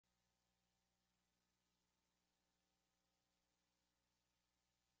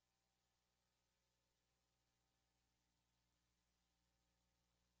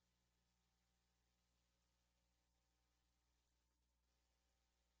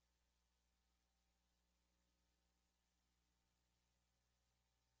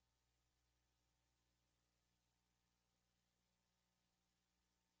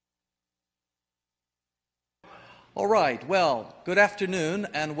All right, well, good afternoon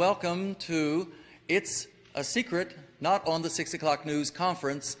and welcome to It's a Secret, Not on the 6 o'clock News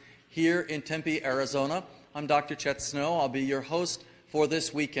conference here in Tempe, Arizona. I'm Dr. Chet Snow. I'll be your host for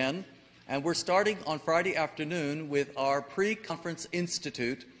this weekend. And we're starting on Friday afternoon with our pre-conference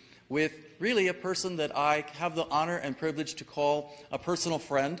institute with really a person that I have the honor and privilege to call a personal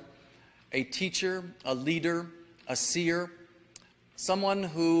friend, a teacher, a leader, a seer, someone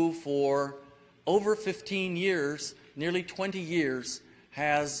who for over 15 years, nearly 20 years,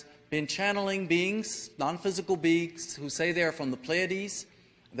 has been channeling beings, non-physical beings, who say they are from the Pleiades.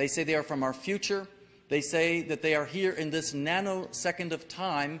 They say they are from our future. They say that they are here in this nanosecond of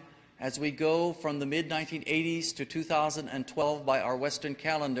time as we go from the mid-1980s to 2012 by our Western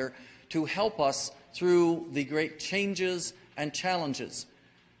calendar to help us through the great changes and challenges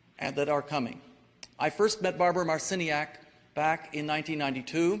that are coming. I first met Barbara Marciniak back in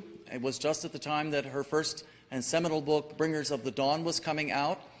 1992. It was just at the time that her first and seminal book, Bringers of the Dawn, was coming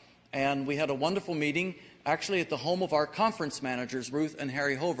out. And we had a wonderful meeting, actually at the home of our conference managers, Ruth and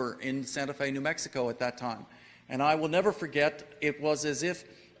Harry Hover, in Santa Fe, New Mexico at that time. And I will never forget, it was as if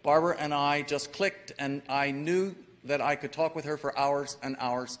Barbara and I just clicked, and I knew that I could talk with her for hours and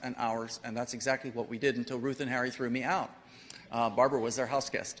hours and hours. And that's exactly what we did until Ruth and Harry threw me out. Barbara was their house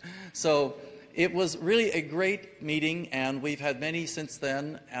guest. So it was really a great meeting, and we've had many since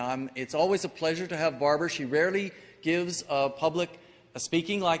then. It's always a pleasure to have Barbara. She rarely gives a public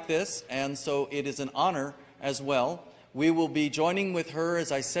speaking like this, and so it is an honor as well. We will be joining with her,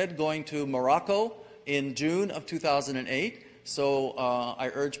 as I said, going to Morocco in June of 2008. So I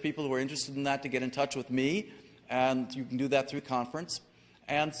urge people who are interested in that to get in touch with me, and you can do that through the conference.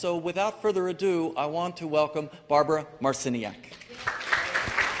 And so without further ado, I want to welcome Barbara Marciniak.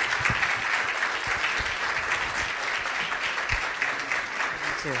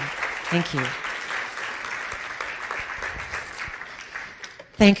 Thank you.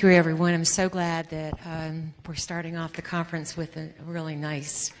 Thank you, everyone. I'm so glad that we're starting off the conference with a really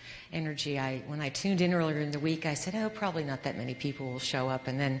nice energy. When I tuned in earlier in the week, I said, oh, probably not that many people will show up.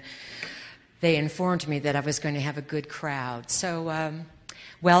 And then they informed me that I was going to have a good crowd. So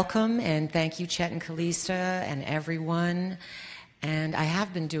welcome, and thank you, Chet and Kalista and everyone. And I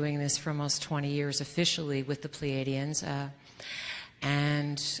have been doing this for almost 20 years officially with the Pleiadians.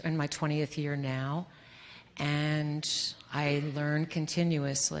 And in my 20th year now, and I learn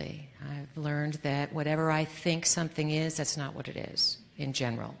continuously. I've learned that whatever I think something is, that's not what it is in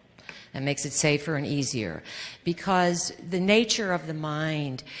general. That makes it safer and easier, because the nature of the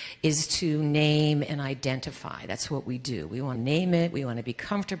mind is to name and identify. That's what we do. We want to name it, we want to be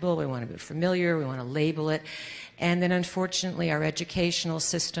comfortable, we want to be familiar, we want to label it. And then unfortunately our educational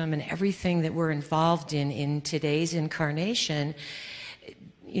system and everything that we're involved in today's incarnation,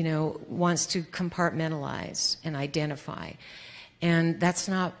 you know, wants to compartmentalize and identify. And that's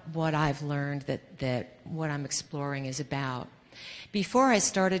not what I've learned that what I'm exploring is about. Before I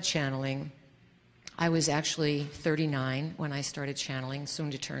started channeling, I was actually 39 when I started channeling,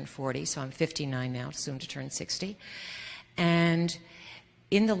 soon to turn 40, so I'm 59 now, soon to turn 60. And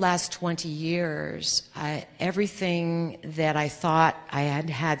in the last 20 years, everything that I thought I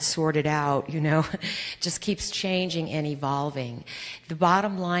had sorted out, you know, just keeps changing and evolving. The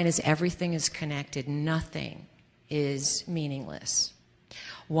bottom line is everything is connected. Nothing is meaningless.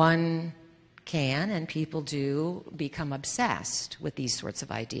 One can, and people do, become obsessed with these sorts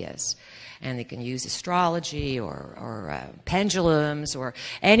of ideas. And they can use astrology or pendulums or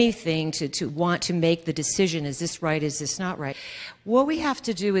anything to want to make the decision, is this right, is this not right? What we have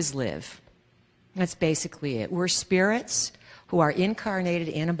to do is live. That's basically it. We're spirits who are incarnated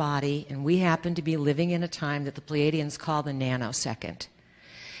in a body, and we happen to be living in a time that the Pleiadians call the nanosecond.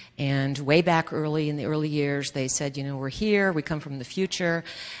 And way back early, in the early years, they said, you know, we're here, we come from the future,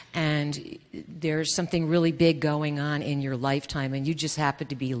 and there's something really big going on in your lifetime, and you just happen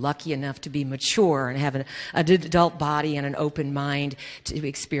to be lucky enough to be mature and have an adult body and an open mind to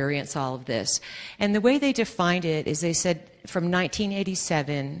experience all of this. And the way they defined it is they said from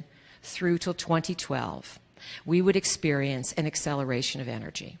 1987 through till 2012, we would experience an acceleration of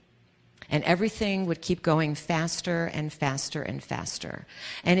energy. And everything would keep going faster and faster and faster.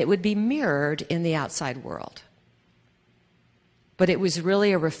 And it would be mirrored in the outside world. But it was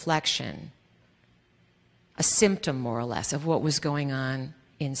really a reflection, a symptom more or less, of what was going on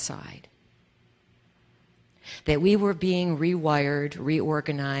inside. That we were being rewired,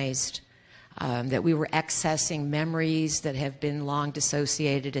 reorganized, that we were accessing memories that have been long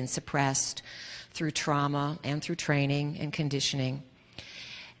dissociated and suppressed through trauma and through training and conditioning.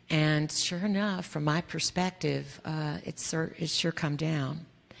 And sure enough, from my perspective, it's sure come down.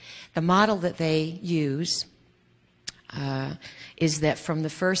 The model that they use is that from the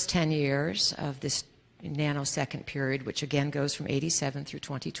first 10 years of this nanosecond period, which again goes from 87 through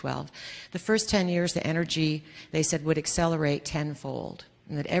 2012, the first 10 years the energy, they said, would accelerate tenfold,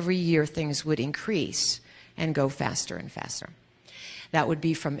 and that every year things would increase and go faster and faster. That would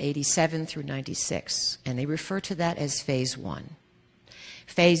be from 87 through 96, and they refer to that as phase 1.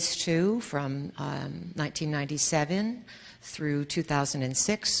 Phase 2, from 1997 through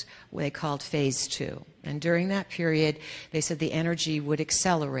 2006, they called phase 2. And during that period, they said the energy would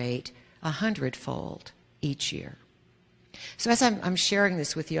accelerate 100-fold each year. So as I'm sharing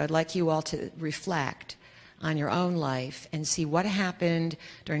this with you, I'd like you all to reflect on your own life and see what happened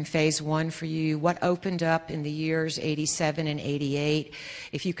during phase 1 for you, what opened up in the years 87 and 88.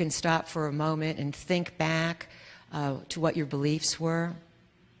 If you can stop for a moment and think back to what your beliefs were,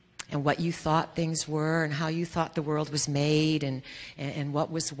 and what you thought things were, and how you thought the world was made, and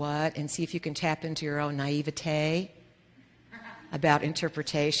what was what, and see if you can tap into your own naivete about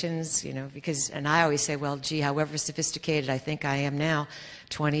interpretations, you know, because, and I always say, well, gee, however sophisticated I think I am now,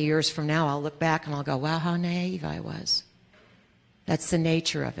 20 years from now, I'll look back and I'll go, wow, how naive I was. That's the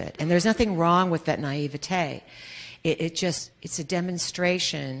nature of it. And there's nothing wrong with that naivete. It's a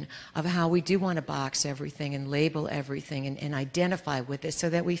demonstration of how we do want to box everything and label everything and identify with it so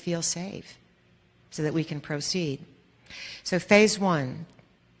that we feel safe, so that we can proceed. So phase 1,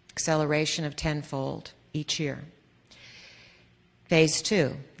 acceleration of tenfold each year. Phase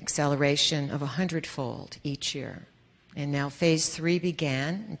 2, acceleration of 100-fold each year. And now phase 3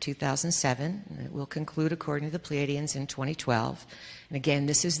 began in 2007, and it will conclude according to the Pleiadians in 2012. And again,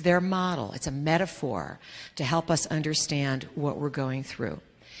 this is their model. It's a metaphor to help us understand what we're going through.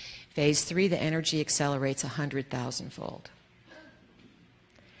 Phase 3, the energy accelerates 100,000-fold.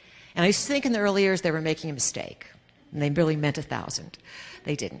 And I used to think in the early years they were making a mistake, and they really meant 1,000.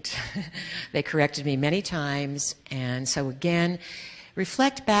 They didn't. They corrected me many times, and so again,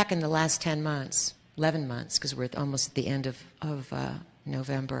 reflect back in the last 10 months, 11 months, because we're almost at the end of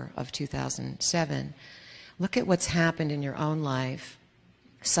November of 2007. Look at what's happened in your own life,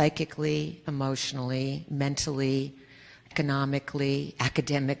 psychically, emotionally, mentally, economically,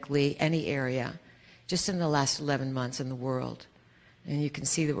 academically, any area, just in the last 11 months in the world. And you can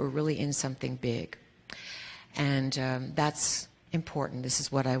see that we're really in something big. And that's important. This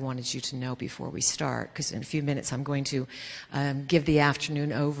is what I wanted you to know before we start, because in a few minutes I'm going to give the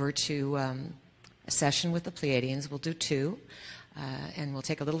afternoon over to a session with the Pleiadians. We'll do 2. And we'll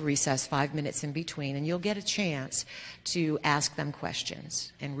take a little recess, 5 minutes in between, and you'll get a chance to ask them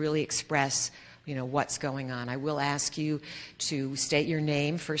questions and really express, you know, what's going on. I will ask you to state your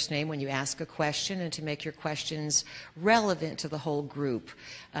name, first name, when you ask a question, and to make your questions relevant to the whole group.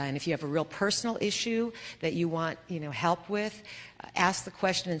 And if you have a real personal issue that you want, you know, help with, ask the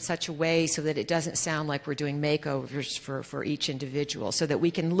question in such a way so that it doesn't sound like we're doing makeovers for each individual, so that we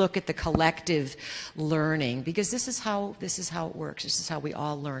can look at the collective learning, because this is how it works. This is how we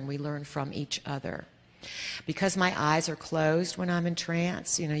all learn. We learn from each other. Because my eyes are closed when I'm in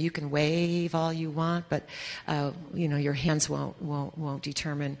trance, you know, you can wave all you want, but you know, your hands won't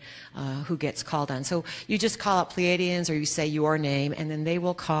determine who gets called on. So you just call out Pleiadians, or you say your name, and then they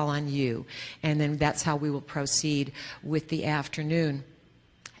will call on you, and then that's how we will proceed with the afternoon.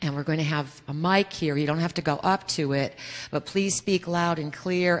 And we're going to have a mic here. You don't have to go up to it, but please speak loud and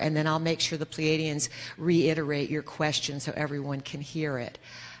clear, and then I'll make sure the Pleiadians reiterate your question so everyone can hear it.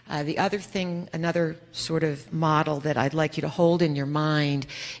 The other thing, another sort of model that I'd like you to hold in your mind,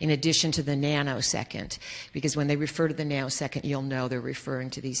 in addition to the nanosecond, because when they refer to the nanosecond, you'll know they're referring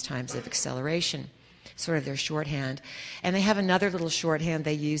to these times of acceleration, sort of their shorthand. And they have another little shorthand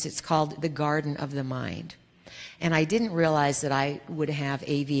they use. It's called the Garden of the Mind. And I didn't realize that I would have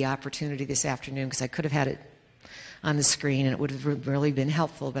AV opportunity this afternoon, because I could have had it on the screen and it would have really been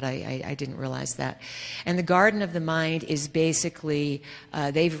helpful, but I didn't realize that. And the Garden of the Mind is basically,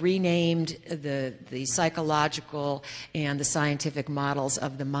 they've renamed the psychological and the scientific models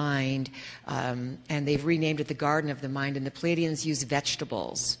of the mind, and they've renamed it the Garden of the Mind, and the Pleiadians use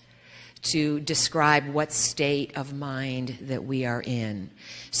vegetables to describe what state of mind that we are in.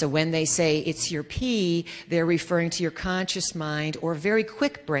 So when they say it's your P, they're referring to your conscious mind, or very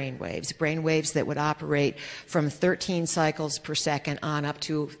quick brain waves that would operate from 13 cycles per second on up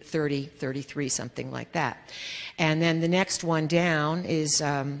to 30, 33, something like that. And then the next one down is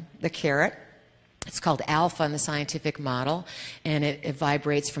the carrot. It's called alpha in the scientific model, and it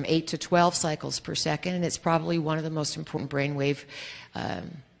vibrates from 8 to 12 cycles per second, and it's probably one of the most important brainwave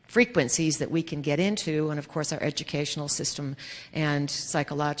frequencies that we can get into, and of course our educational system and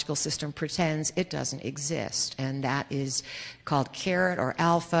psychological system pretends it doesn't exist, and that is called carrot or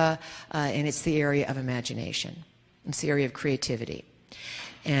alpha, and it's the area of imagination. It's the area of creativity.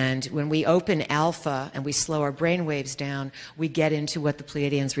 And when we open alpha and we slow our brain waves down, we get into what the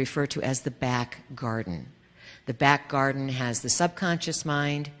Pleiadians refer to as the back garden. The back garden has the subconscious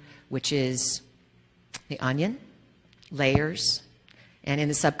mind, which is the onion, layers, and in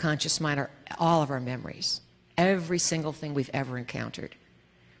the subconscious mind are all of our memories, every single thing we've ever encountered.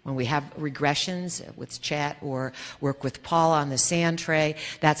 When we have regressions with chat or work with Paul on the sand tray,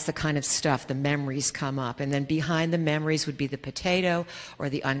 that's the kind of stuff, the memories come up. And then behind the memories would be the potato or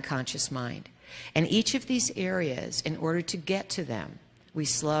the unconscious mind. And each of these areas, in order to get to them, we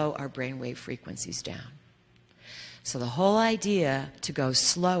slow our brainwave frequencies down. So the whole idea to go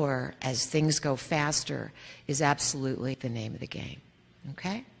slower as things go faster is absolutely the name of the game.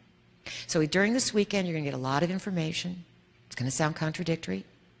 Okay? So during this weekend, you're going to get a lot of information. It's going to sound contradictory.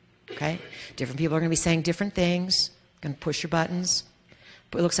 Okay? Different people are going to be saying different things. Going to push your buttons.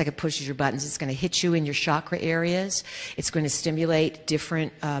 But it looks like it pushes your buttons. It's going to hit you in your chakra areas. It's going to stimulate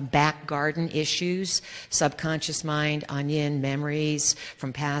different back garden issues, subconscious mind, onion, memories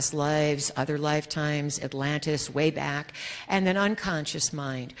from past lives, other lifetimes, Atlantis, way back, and then unconscious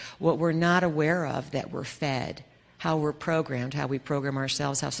mind, what we're not aware of that we're fed, how we're programmed, how we program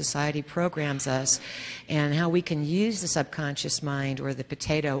ourselves, how society programs us, and how we can use the subconscious mind or the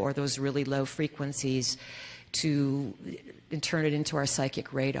potato or those really low frequencies to turn it into our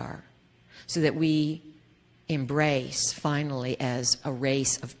psychic radar so that we embrace finally as a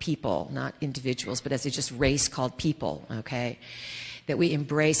race of people, not individuals, but as a just race called people, okay? That we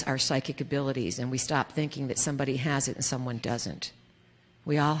embrace our psychic abilities and we stop thinking that somebody has it and someone doesn't.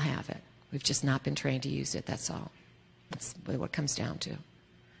 We all have it. We've just not been trained to use it, that's all. That's what it comes down to.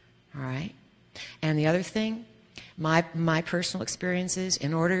 All right? And the other thing, my personal experiences,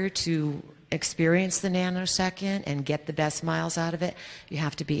 in order to experience the nanosecond and get the best miles out of it, you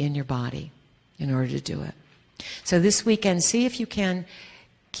have to be in your body in order to do it. So this weekend, see if you can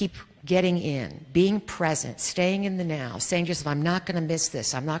keep getting in, being present, staying in the now, saying just, I'm not going to miss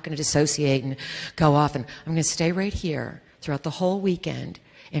this. I'm not going to dissociate and go off. And I'm going to stay right here throughout the whole weekend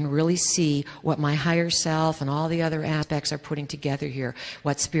and really see what my higher self and all the other aspects are putting together here,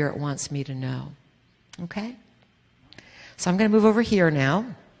 what Spirit wants me to know. Okay? So I'm going to move over here now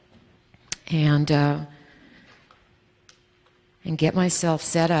and get myself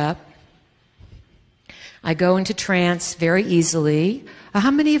set up. I go into trance very easily.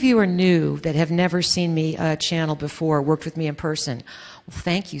 How many of you are new that have never seen me channel before, worked with me in person? Well,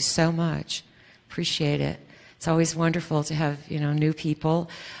 thank you so much. Appreciate it. It's always wonderful to have, new people.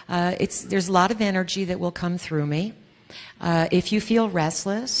 There's a lot of energy that will come through me. If you feel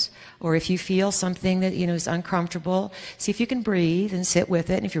restless or if you feel something that, is uncomfortable, see if you can breathe and sit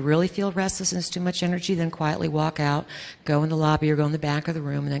with it. And if you really feel restless and it's too much energy, then quietly walk out, go in the lobby or go in the back of the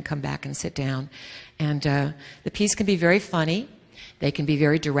room and then come back and sit down. And the piece can be very funny. They can be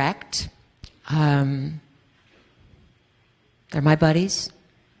very direct. They're my buddies.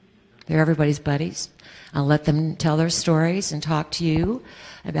 They're everybody's buddies. I'll let them tell their stories and talk to you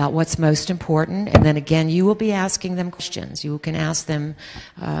about what's most important. And then again, you will be asking them questions. You can ask them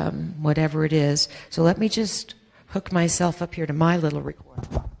whatever it is. So let me just hook myself up here to my little recorder.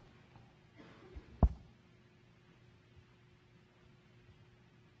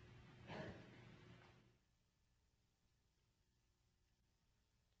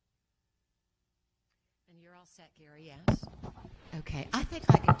 And you're all set, Gary, yes? Okay, I think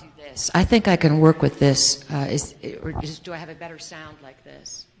I can do this. I think I can work with this. Do I have a better sound like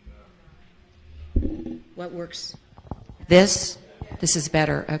this? What works? This? This is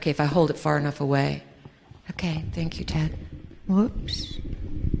better. Okay, if I hold it far enough away. Okay, thank you, Ted. Whoops.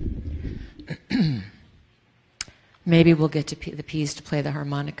 Maybe we'll get to the P's to play the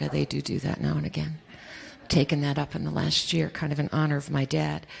harmonica. They do that now and again. I've taken that up in the last year, kind of in honor of my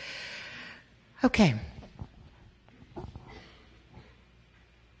dad. Okay.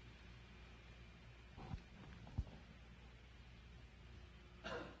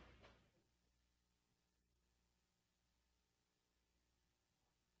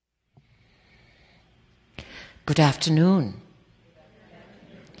 Good afternoon.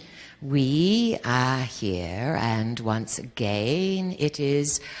 We are here, and once again, it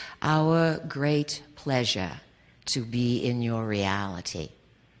is our great pleasure to be in your reality.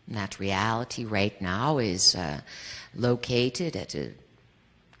 And that reality right now is located at a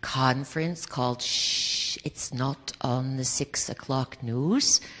conference called Shh, It's Not on the 6 o'clock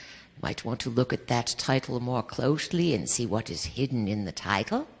News. You might want to look at that title more closely and see what is hidden in the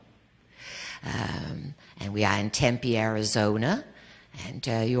title. And we are in Tempe, Arizona, and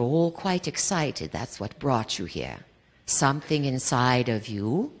you're all quite excited. That's what brought you here. Something inside of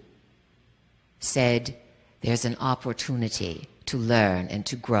you said, there's an opportunity to learn and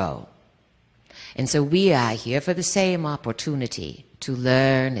to grow. And so we are here for the same opportunity to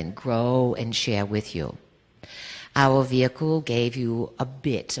learn and grow and share with you. Our vehicle gave you a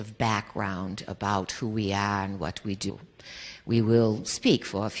bit of background about who we are and what we do. We will speak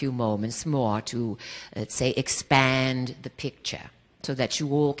for a few moments more to, let's say, expand the picture so that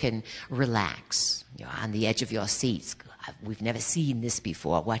you all can relax. You're on the edge of your seats. We've never seen this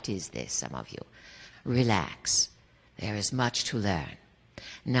before. What is this, some of you? Relax. There is much to learn.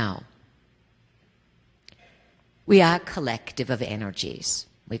 Now, we are a collective of energies.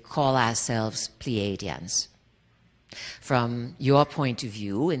 We call ourselves Pleiadians. From your point of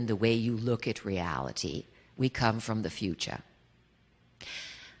view, in the way you look at reality, we come from the future.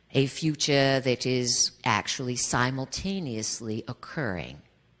 A future that is actually simultaneously occurring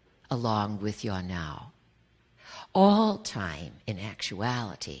along with your now. All time, in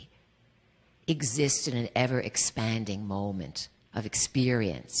actuality, exists in an ever-expanding moment of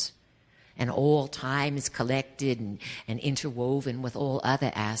experience. And all time is collected and interwoven with all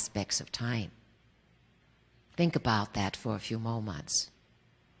other aspects of time. Think about that for a few moments.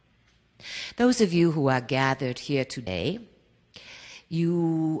 Those of you who are gathered here today,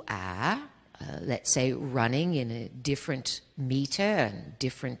 you are, let's say, running in a different meter and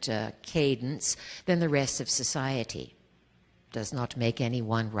different cadence than the rest of society. Does not make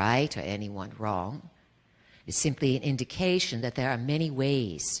anyone right or anyone wrong. It's simply an indication that there are many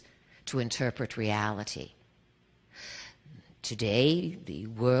ways to interpret reality. Today, the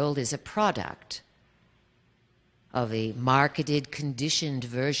world is a product of a marketed, conditioned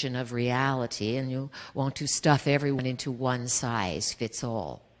version of reality, and you want to stuff everyone into one size fits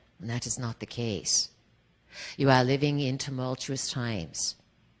all. And that is not the case. You are living in tumultuous times.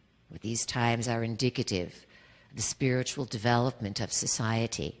 But these times are indicative of the spiritual development of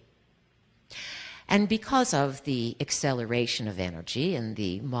society. And because of the acceleration of energy and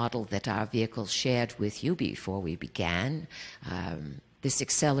the model that our vehicle shared with you before we began, this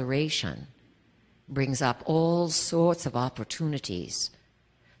acceleration brings up all sorts of opportunities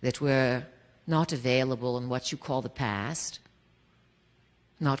that were not available in what you call the past,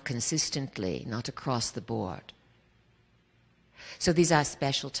 not consistently, not across the board. So these are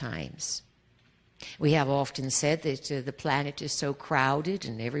special times. We have often said that the planet is so crowded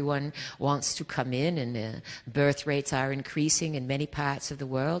and everyone wants to come in, and birth rates are increasing in many parts of the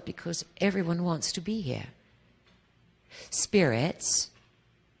world because everyone wants to be here. Spirits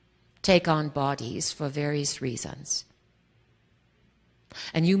take on bodies for various reasons.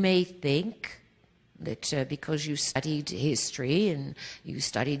 And you may think that because you studied history and you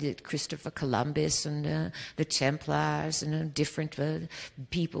studied Christopher Columbus and the Templars and different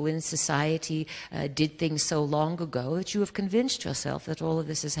people in society did things so long ago, that you have convinced yourself that all of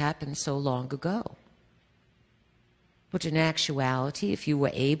this has happened so long ago. But in actuality, if you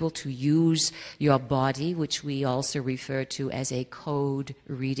were able to use your body, which we also refer to as a code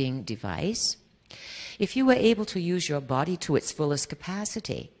reading device, if you were able to use your body to its fullest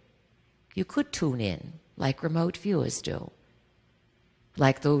capacity, you could tune in like remote viewers do,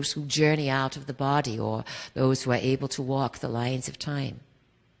 like those who journey out of the body or those who are able to walk the lines of time.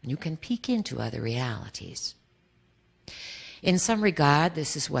 You can peek into other realities. In some regard,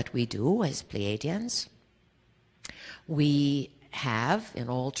 this is what we do as Pleiadians. We have, in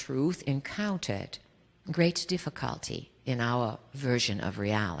all truth, encountered great difficulty in our version of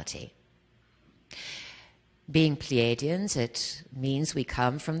reality. Being Pleiadians, it means we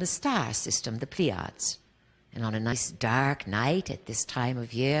come from the star system, the Pleiads. And on a nice dark night at this time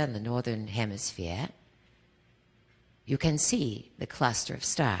of year in the northern hemisphere, you can see the cluster of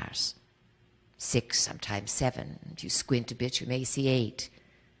stars. 6, sometimes 7. If you squint a bit, you may see 8.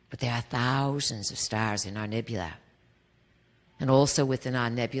 But there are thousands of stars in our nebula. And also within our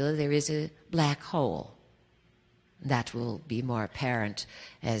nebula, there is a black hole. That will be more apparent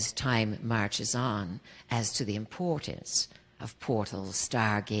as time marches on as to the importance of portals,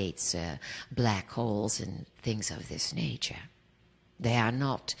 stargates, black holes, and things of this nature. They are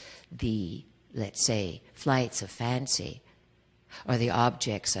not the, let's say, flights of fancy or the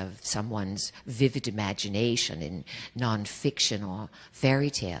objects of someone's vivid imagination in non-fiction or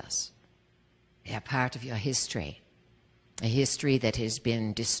fairy tales. They are part of your history. A history that has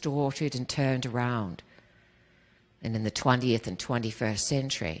been distorted and turned around, and in the 20th and 21st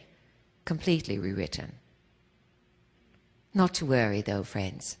century, completely rewritten. Not to worry, though,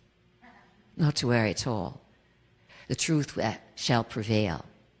 friends. Not to worry at all. The truth shall prevail.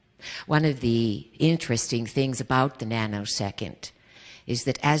 One of the interesting things about the nanosecond is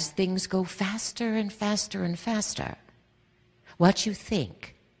that as things go faster and faster and faster, what you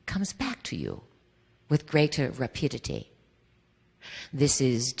think comes back to you with greater rapidity. This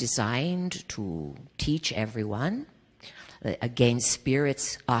is designed to teach everyone against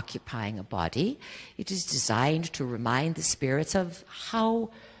spirits occupying a body. It is designed to remind the spirits of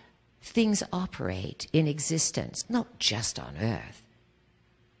how things operate in existence, not just on Earth.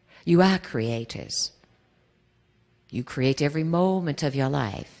 You are creators. You create every moment of your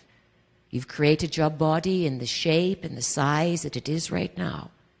life. You've created your body in the shape and the size that it is right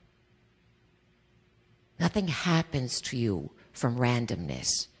now. Nothing happens to you from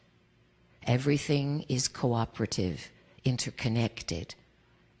randomness. Everything is cooperative, interconnected,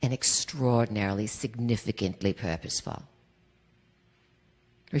 and extraordinarily, significantly purposeful.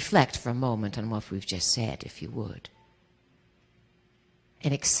 Reflect for a moment on what we've just said, if you would.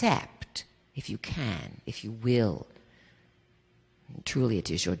 And accept, if you can, if you will, and truly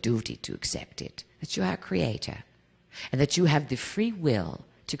it is your duty to accept it, that you are a creator, and that you have the free will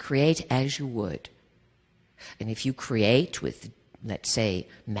to create as you would. And if you create with, let's say,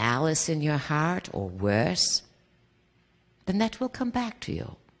 malice in your heart, or worse, then that will come back to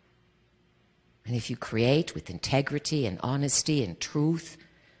you. And if you create with integrity and honesty and truth,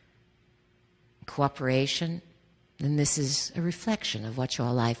 cooperation, then this is a reflection of what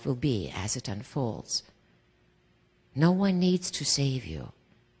your life will be as it unfolds. No one needs to save you,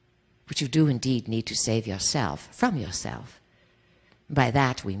 but you do indeed need to save yourself from yourself. By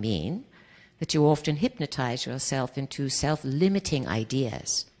that we mean that you often hypnotize yourself into self-limiting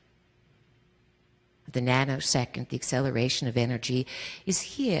ideas. The nanosecond, the acceleration of energy, is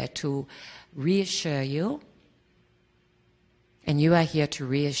here to reassure you, and you are here to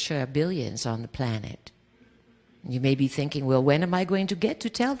reassure billions on the planet. You may be thinking, well, when am I going to get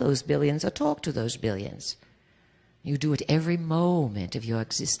to tell those billions or talk to those billions? You do it every moment of your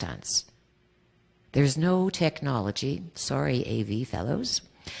existence. There's no technology, sorry AV fellows,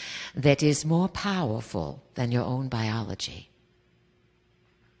 that is more powerful than your own biology.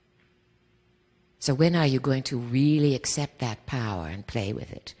 So when are you going to really accept that power and play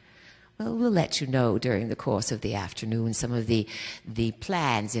with it? Well, we'll let you know during the course of the afternoon some of the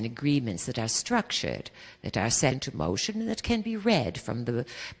plans and agreements that are structured, that are set into motion, and that can be read from the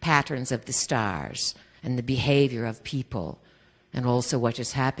patterns of the stars and the behavior of people, and also what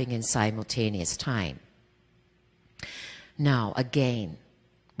is happening in simultaneous time. Now, again,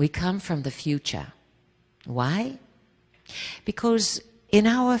 we come from the future. Why? Because in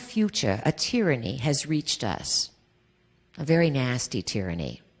our future, a tyranny has reached us, a very nasty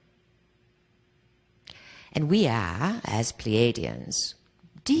tyranny. And we are, as Pleiadians,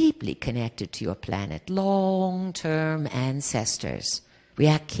 deeply connected to your planet, long-term ancestors. We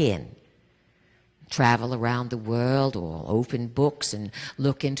are kin. Travel around the world or open books and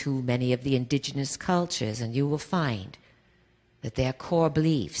look into many of the indigenous cultures, and you will find that their core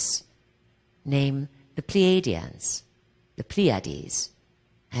beliefs name the Pleiadians, the Pleiades,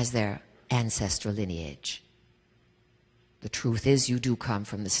 as their ancestral lineage. The truth is, you do come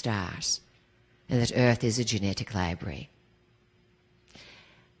from the stars, and that Earth is a genetic library.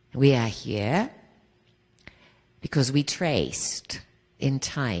 We are here because we traced in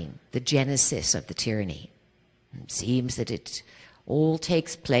time the genesis of the tyranny. It seems that it all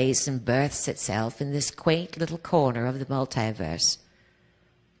takes place and births itself in this quaint little corner of the multiverse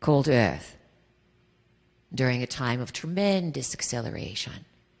called Earth during a time of tremendous acceleration.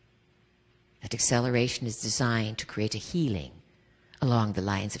 That acceleration is designed to create a healing along the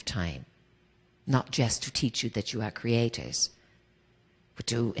lines of time, not just to teach you that you are creators, but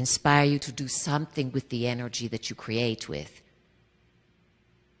to inspire you to do something with the energy that you create with.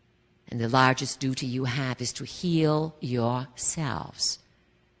 And the largest duty you have is to heal yourselves,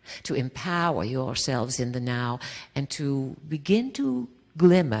 to empower yourselves in the now, and to begin to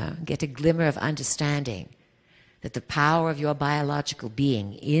get a glimmer of understanding that the power of your biological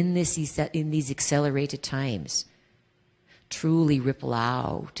being in these accelerated times truly ripple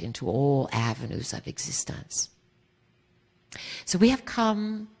out into all avenues of existence. So we have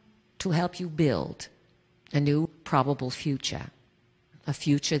come to help you build a new probable future, a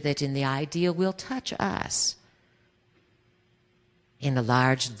future that in the ideal will touch us in the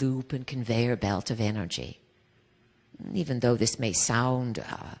large loop and conveyor belt of energy. Even though this may sound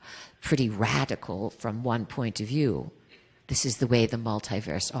pretty radical from one point of view, this is the way the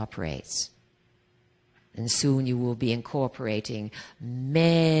multiverse operates. And soon you will be incorporating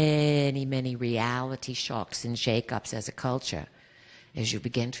many, many reality shocks and shake-ups as a culture, as you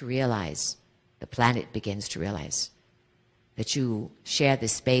begin to realize, the planet begins to realize, that you share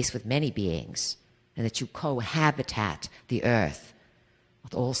this space with many beings, and that you cohabitat the Earth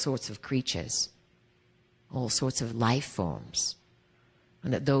with all sorts of creatures, all sorts of life forms,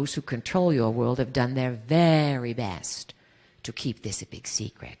 and that those who control your world have done their very best to keep this a big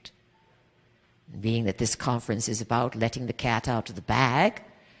secret. And being that this conference is about letting the cat out of the bag,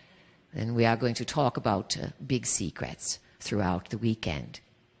 then we are going to talk about big secrets throughout the weekend.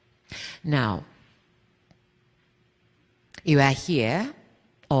 Now, you are here,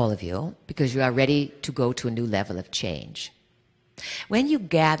 all of you, because you are ready to go to a new level of change. When you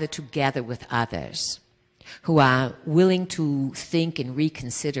gather together with others who are willing to think and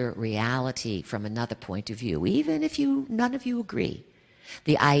reconsider reality from another point of view, even if none of you agree,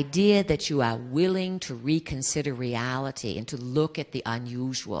 the idea that you are willing to reconsider reality and to look at the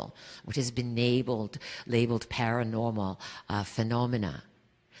unusual, which has been labeled paranormal phenomena,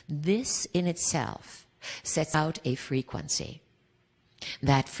 this in itself sets out a frequency.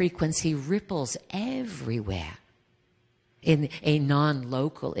 That frequency ripples everywhere in a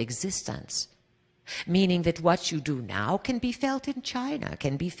non-local existence, meaning that what you do now can be felt in China,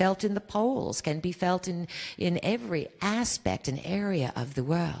 can be felt in the poles, can be felt in every aspect and area of the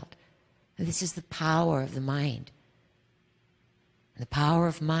world. This is the power of the mind. And the power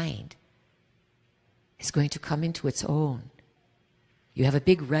of mind is going to come into its own. You have a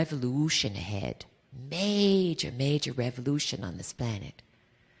big revolution ahead, major revolution on this planet.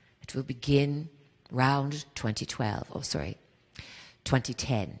 It will begin around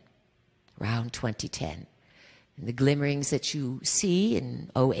 2010. Around 2010. And the glimmerings that you see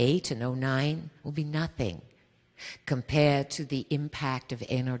in 08 and 09 will be nothing compared to the impact of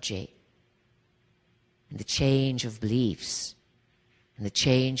energy and the change of beliefs and the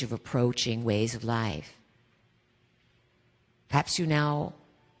change of approaching ways of life. Perhaps you now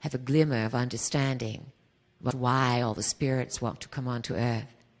have a glimmer of understanding about why all the spirits want to come onto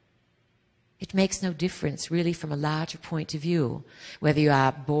earth. It makes no difference, really, from a larger point of view, whether you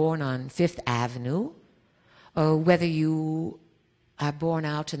are born on Fifth Avenue or whether you are born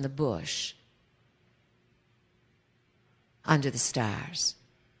out in the bush under the stars.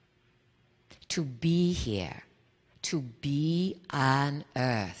 To be here, to be on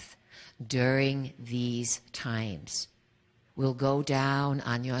earth during these times will go down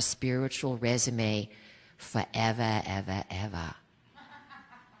on your spiritual resume forever, ever.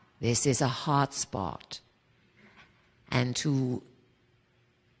 This is a hot spot. And to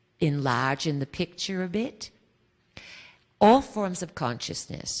enlarge in the picture a bit, all forms of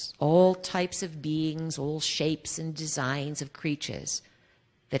consciousness, all types of beings, all shapes and designs of creatures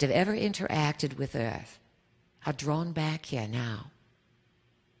that have ever interacted with Earth are drawn back here now.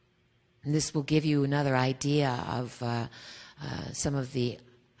 And this will give you another idea of some of the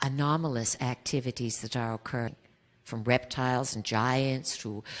anomalous activities that are occurring. From reptiles and giants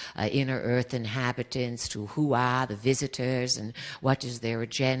to inner earth inhabitants to who are the visitors and what is their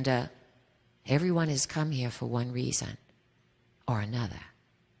agenda. Everyone has come here for one reason or another.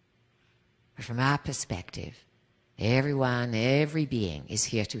 But from our perspective, everyone, every being is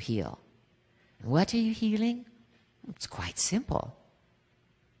here to heal. And what are you healing? It's quite simple.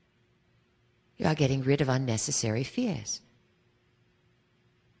 You are getting rid of unnecessary fears.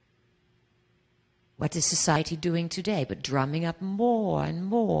 What is society doing today but drumming up more and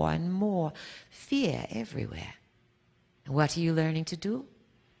more and more fear everywhere? And what are you learning to do?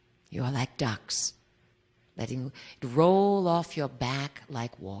 You are like ducks, letting it roll off your back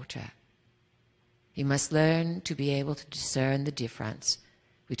like water. You must learn to be able to discern the difference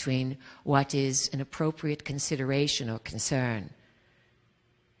between what is an appropriate consideration or concern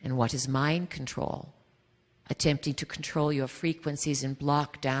and what is mind control, attempting to control your frequencies and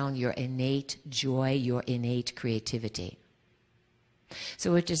block down your innate joy, your innate creativity.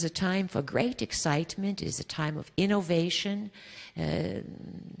 So it is a time for great excitement. It is a time of innovation.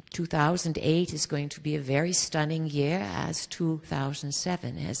 2008 is going to be a very stunning year, as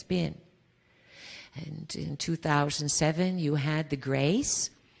 2007 has been. And in 2007, you had the grace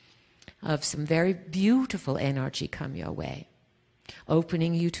of some very beautiful energy come your way,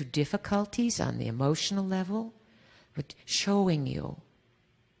 opening you to difficulties on the emotional level, but showing you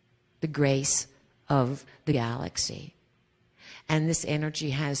the grace of the galaxy. And this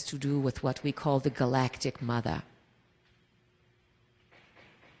energy has to do with what we call the galactic mother.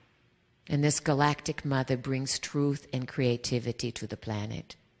 And this galactic mother brings truth and creativity to the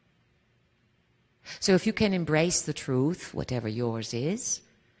planet. So if you can embrace the truth, whatever yours is,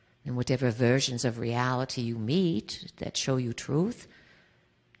 and whatever versions of reality you meet that show you truth,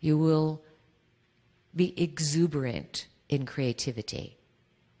 you will be exuberant in creativity.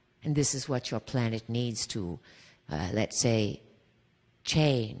 And this is what your planet needs to, let's say,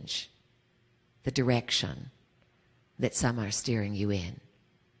 change the direction that some are steering you in.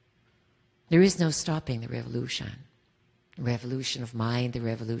 There is no stopping the revolution. The revolution of mind, the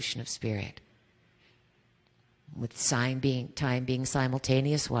revolution of spirit. With time being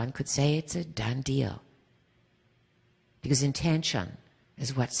simultaneous, one could say it's a done deal. Because intention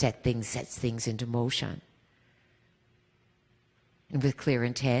is what sets things into motion. And with clear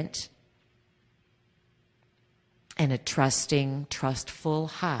intent and a trusting, trustful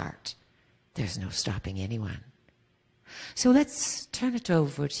heart, there's no stopping anyone. So let's turn it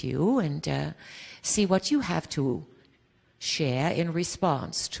over to you and see what you have to share in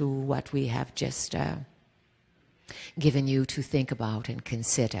response to what we have just given you to think about and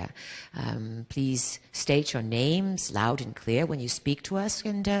consider. Please state your names loud and clear when you speak to us,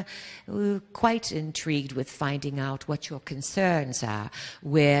 and we're quite intrigued with finding out what your concerns are,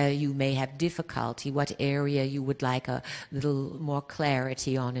 where you may have difficulty, what area you would like a little more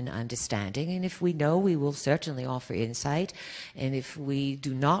clarity on and understanding. And if we know, we will certainly offer insight, and if we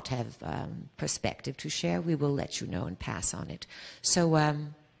do not have perspective to share, we will let you know and pass on it. So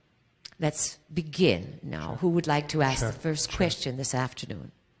let's begin now. Sure. Who would like to ask the first question this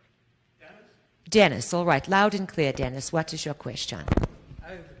afternoon? Dennis, all right. Loud and clear, Dennis. What is your question?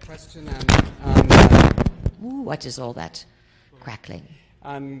 I have a question on ooh, what is all that crackling?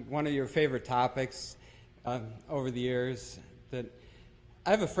 On one of your favorite topics over the years. That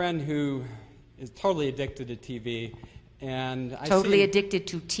I have a friend who is totally addicted to TV. And totally addicted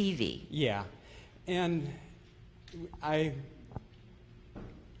to TV? Yeah. And I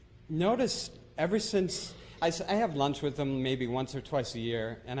noticed ever since, I have lunch with him maybe once or twice a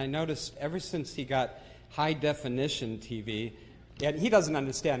year, and I noticed ever since he got high-definition TV, and he doesn't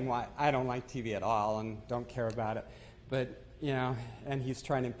understand why I don't like TV at all and don't care about it, but, you know, and he's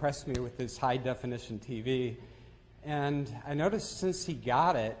trying to impress me with his high-definition TV, and I noticed since he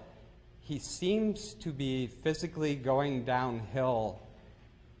got it, he seems to be physically going downhill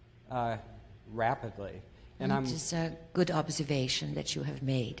rapidly. And which is a good observation that you have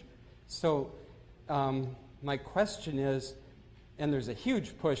made. So my question is, and there's a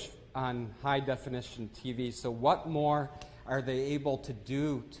huge push on high-definition TV, so what more are they able to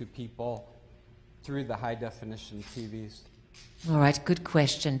do to people through the high-definition TVs? All right, good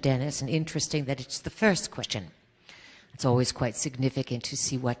question, Dennis, and interesting that it's the first question. It's always quite significant to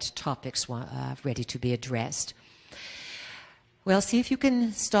see what topics are ready to be addressed. Well, see if you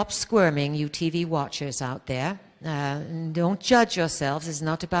can stop squirming, you TV watchers out there. Don't judge yourselves. It's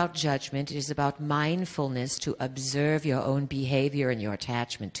not about judgment. It is about mindfulness to observe your own behavior and your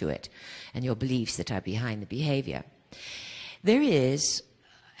attachment to it and your beliefs that are behind the behavior. There is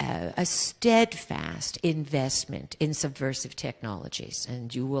a steadfast investment in subversive technologies,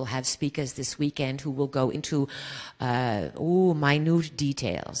 and you will have speakers this weekend who will go into minute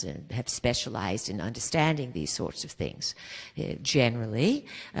details and have specialized in understanding these sorts of things. Generally,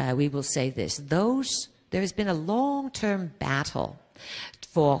 we will say this: there has been a long-term battle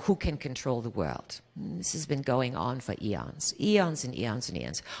for who can control the world. This has been going on for eons, eons and eons and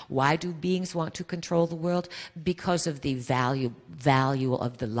eons. Why do beings want to control the world? Because of the value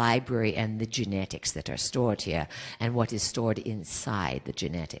of the library and the genetics that are stored here and what is stored inside the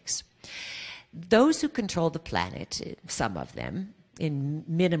genetics. Those who control the planet, some of them, in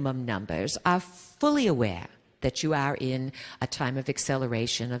minimum numbers, are fully aware that you are in a time of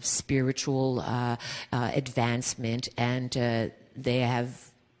acceleration, of spiritual advancement, and they are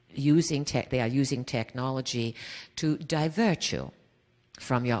using technology to divert you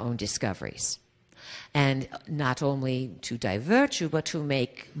from your own discoveries. And not only to divert you, but to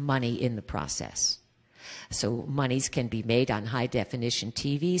make money in the process. So monies can be made on high-definition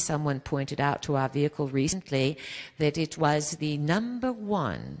TV. Someone pointed out to our vehicle recently that it was the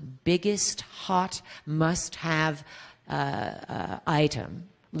 #1 biggest hot must-have item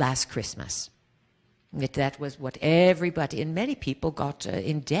last Christmas. That was what everybody, and many people got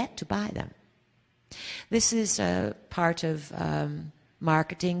in debt to buy them. This is part of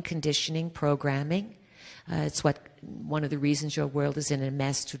marketing, conditioning, programming. It's one of the reasons your world is in a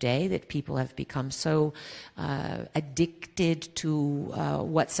mess today, that people have become so addicted to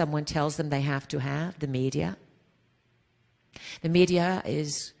what someone tells them they have to have, the media. The media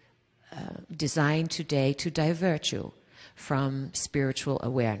is designed today to divert you from spiritual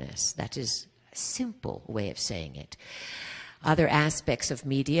awareness. That is a simple way of saying it. Other aspects of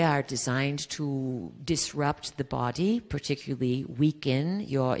media are designed to disrupt the body, particularly weaken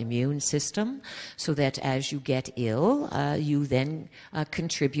your immune system, so that as you get ill, you then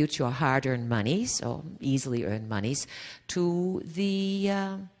contribute your hard-earned monies, or easily earned monies, to the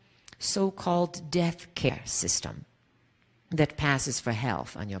so-called death care system that passes for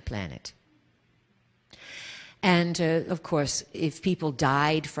health on your planet. And of course, if people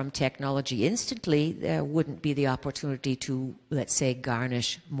died from technology instantly, there wouldn't be the opportunity to, let's say,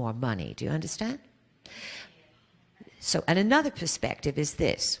 garnish more money. Do you understand? So, and another perspective is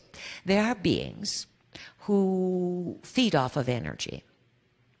this. There are beings who feed off of energy.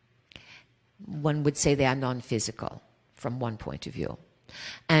 One would say they are non-physical from one point of view.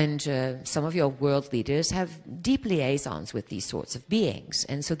 And some of your world leaders have deep liaisons with these sorts of beings,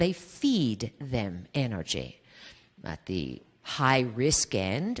 and so they feed them energy. At the high-risk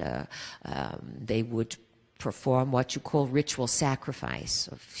end, they would perform what you call ritual sacrifice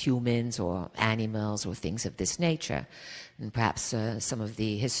of humans or animals or things of this nature. And perhaps some of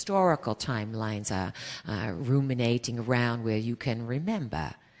the historical timelines are ruminating around where you can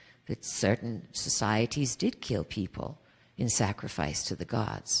remember that certain societies did kill people in sacrifice to the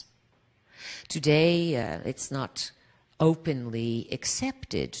gods. Today, it's not openly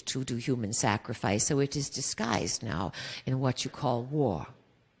accepted to do human sacrifice, so it is disguised now in what you call war.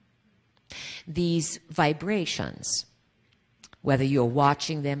 These vibrations, whether you're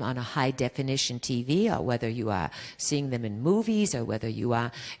watching them on a high-definition TV or whether you are seeing them in movies or whether you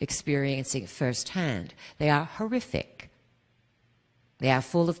are experiencing it firsthand, they are horrific. They are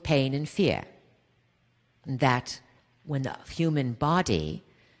full of pain and fear. And that when the human body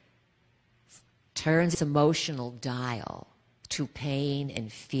turns its emotional dial to pain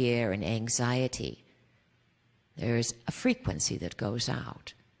and fear and anxiety, there is a frequency that goes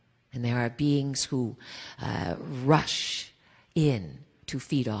out. And there are beings who rush in to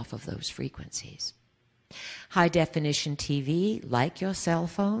feed off of those frequencies. High-definition TV, like your cell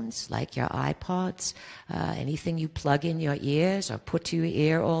phones, like your iPods, anything you plug in your ears or put to your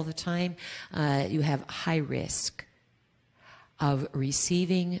ear all the time, you have high risk of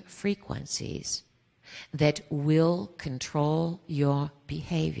receiving frequencies that will control your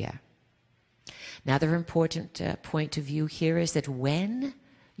behavior. Another important point of view here is that when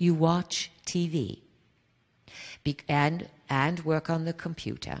you watch TV and work on the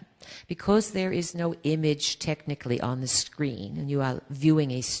computer, because there is no image technically on the screen, and you are viewing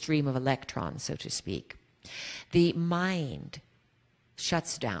a stream of electrons, so to speak, the mind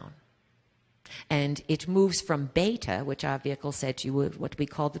shuts down. And it moves from beta, which our vehicle said to you, what we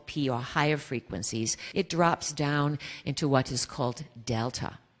call the P or higher frequencies, it drops down into what is called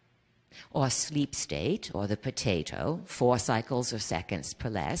delta, or sleep state, or the potato, 4 cycles of seconds per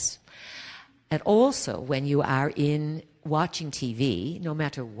less. And also, when you are in watching TV, no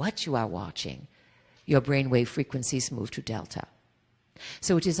matter what you are watching, your brainwave frequencies move to delta.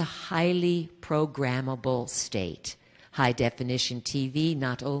 So it is a highly programmable state. High-definition TV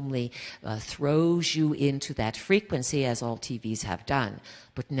not only throws you into that frequency, as all TVs have done,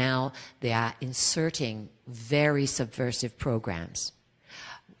 but now they are inserting very subversive programs.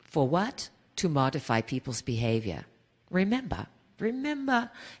 For what? To modify people's behavior. Remember,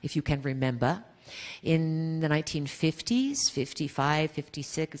 if you can remember, in the 1950s, 55,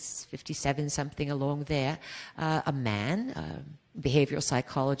 56, 57, something along there, a man, a behavioral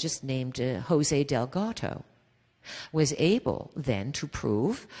psychologist named Jose Delgado, was able then to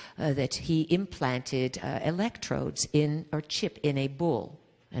prove that he implanted electrodes in, or chip in a bull,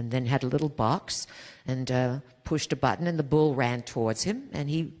 and then had a little box and pushed a button and the bull ran towards him, and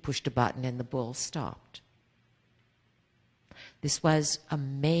he pushed a button and the bull stopped. This was a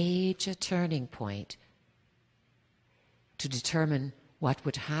major turning point to determine what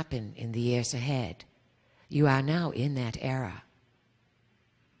would happen in the years ahead. You are now in that era.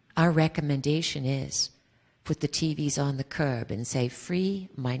 Our recommendation is put the TVs on the curb and say, free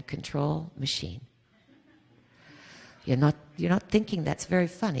mind control machine. You're not thinking that's very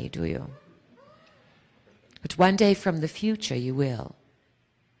funny, do you? But one day from the future you will.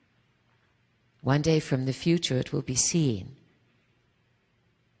 One day from the future it will be seen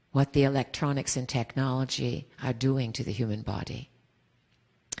what the electronics and technology are doing to the human body.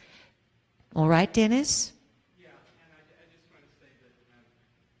 All right, Dennis? Yeah, and I just want to say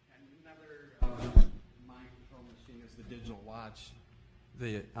that another mind control machine is the digital watch.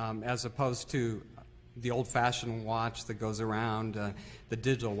 As opposed to the old-fashioned watch that goes around, the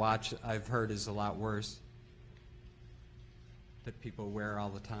digital watch I've heard is a lot worse, that people wear all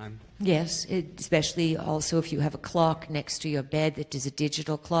the time. Yes, especially also if you have a clock next to your bed that is a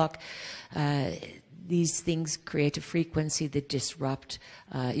digital clock. These things create a frequency that disrupt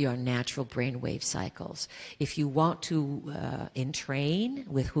your natural brainwave cycles. If you want to entrain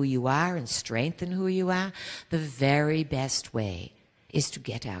with who you are and strengthen who you are, the very best way is to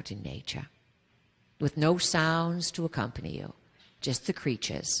get out in nature with no sounds to accompany you, just the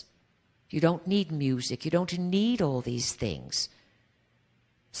creatures. You don't need music. You don't need all these things.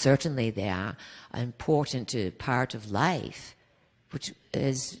 Certainly they are an important part of life, which,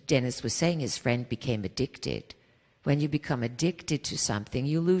 as Dennis was saying, his friend became addicted. When you become addicted to something,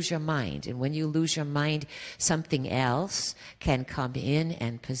 you lose your mind. And when you lose your mind, something else can come in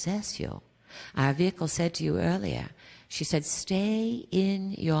and possess you. Our vehicle said to you earlier, she said, stay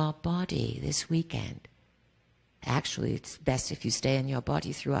in your body this weekend. Actually, it's best if you stay in your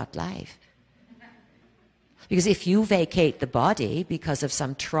body throughout life. Because if you vacate the body because of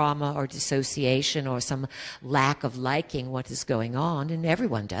some trauma or dissociation or some lack of liking what is going on, and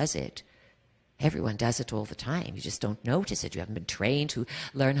everyone does it. Everyone does it all the time. You just don't notice it. You haven't been trained to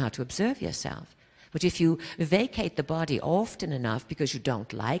learn how to observe yourself. But if you vacate the body often enough because you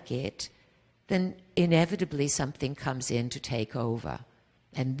don't like it, then inevitably something comes in to take over.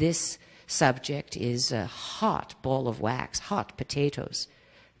 And this subject is a hot ball of wax, hot potatoes,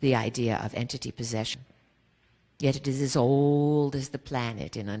 the idea of entity possession. Yet it is as old as the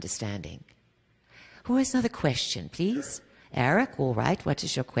planet in understanding. Who has another question, please? Eric, all right, what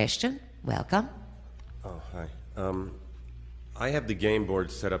is your question? Welcome. Oh, hi. I have the game board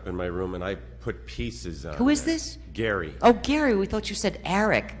set up in my room, and I put pieces on. Who is this? Gary. Oh, Gary, we thought you said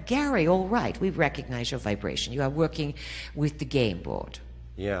Eric. Gary, all right, we recognize your vibration. You are working with the game board.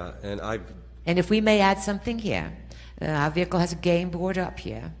 Yeah, and And if we may add something here, our vehicle has a game board up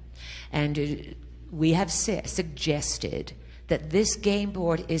here, and we have suggested that this game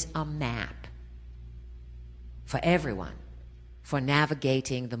board is a map for everyone for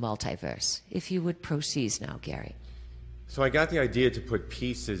navigating the multiverse. If you would proceed now, Gary. So I got the idea to put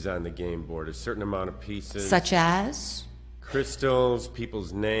pieces on the game board, a certain amount of pieces. Such as? Crystals,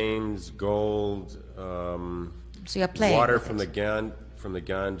 people's names, gold, So you're playing water with from the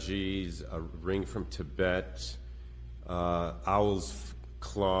Ganges, a ring from Tibet, owl's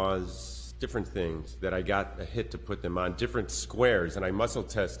claws, different things that I got a hit to put them on, different squares, and I muscle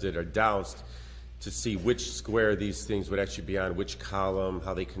tested or doused to see which square these things would actually be on, which column,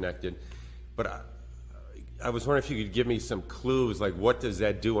 how they connected. But I was wondering if you could give me some clues, like what does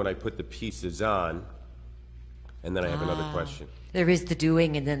that do when I put the pieces on? And then I have another question. There is the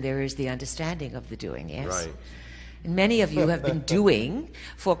doing, and then there is the understanding of the doing, yes? Right. And many of you have been doing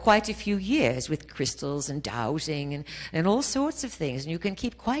for quite a few years with crystals and dowsing and all sorts of things, and you can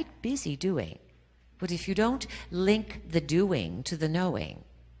keep quite busy doing. But if you don't link the doing to the knowing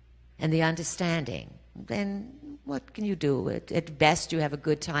and the understanding, then what can you do? At best, you have a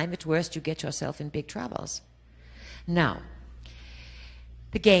good time. At worst, you get yourself in big troubles. Now,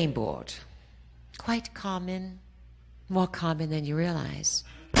 the game board, quite common, more common than you realize,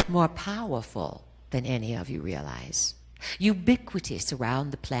 more powerful than any of you realize. Ubiquitous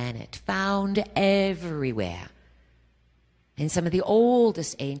around the planet, found everywhere. In some of the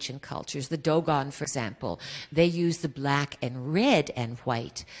oldest ancient cultures, the Dogon, for example, they use the black and red and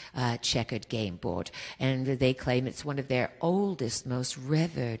white checkered game board, and they claim it's one of their oldest, most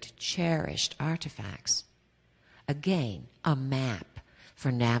revered, cherished artifacts. Again, a map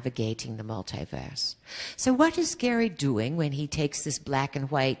for navigating the multiverse. So what is Gary doing when he takes this black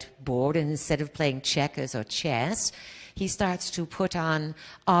and white board, and instead of playing checkers or chess, he starts to put on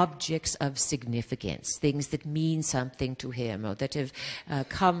objects of significance, things that mean something to him or that have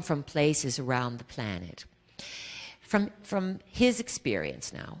come from places around the planet. From his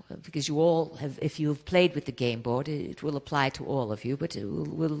experience now, because you all have, if you've played with the game board, it will apply to all of you, but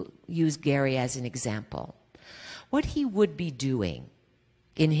we'll use Gary as an example. What he would be doing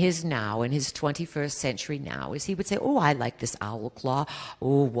in his now, in his 21st century now, is he would say, oh, I like this owl claw.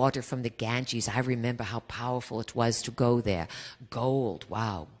 Oh, water from the Ganges. I remember how powerful it was to go there. Gold.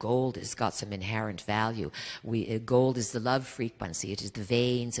 Wow, gold has got some inherent value. Gold is the love frequency. It is the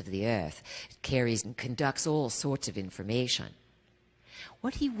veins of the earth. It carries and conducts all sorts of information.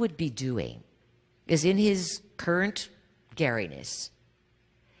 What he would be doing is, in his current Garyness,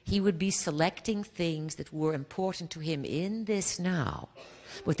 he would be selecting things that were important to him in this now,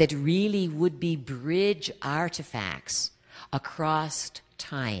 but that really would be bridge artifacts across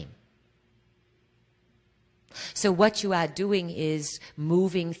time. So what you are doing is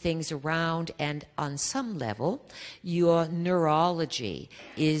moving things around, and on some level, your neurology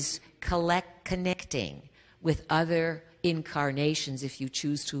is connecting with other incarnations, if you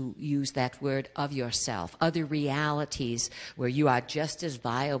choose to use that word, of yourself, other realities where you are just as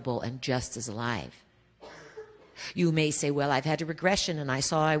viable and just as alive. You may say, well, I've had a regression, and I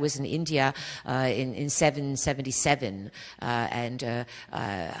saw I was in India in 777, and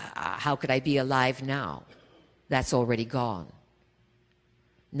how could I be alive now? That's already gone.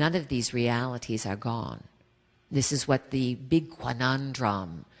 None of these realities are gone. This is what the big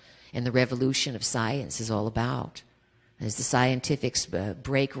conundrum in the revolution of science is all about. As the scientifics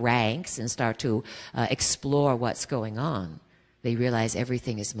break ranks and start to explore what's going on, they realize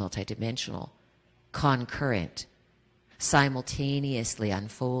everything is multidimensional, concurrent, simultaneously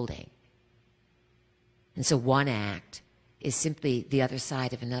unfolding. And so one act is simply the other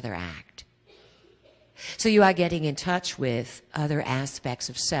side of another act. So you are getting in touch with other aspects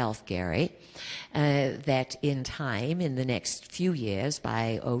of self, Gary, that in time, in the next few years,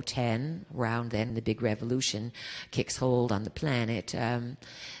 by 2010, around then the big revolution kicks hold on the planet,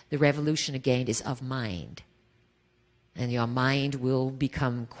 the revolution again is of mind. And your mind will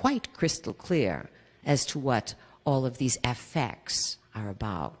become quite crystal clear as to what all of these effects are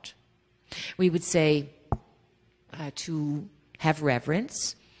about. We would say to have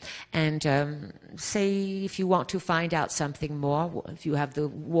reverence, and say if you want to find out something more, if you have the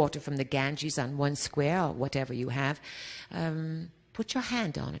water from the Ganges on one square or whatever you have, put your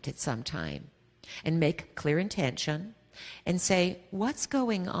hand on it at some time and make clear intention and say, what's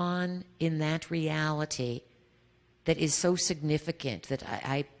going on in that reality that is so significant that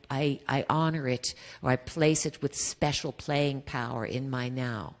I honor it, or I place it with special playing power in my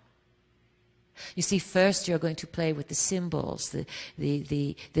now? You see, first you're going to play with the symbols, the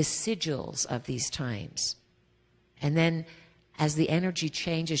sigils of these times. And then as the energy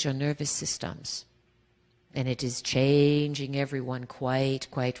changes your nervous systems, and it is changing everyone quite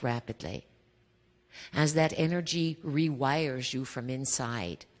rapidly, as that energy rewires you from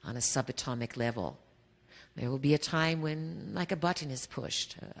inside on a subatomic level, there will be a time when, like a button is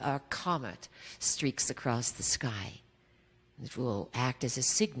pushed, a comet streaks across the sky. It will act as a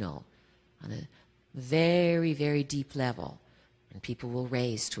signal on a very deep level, and people will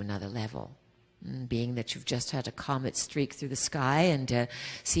raise to another level. Being that you've just had a comet streak through the sky and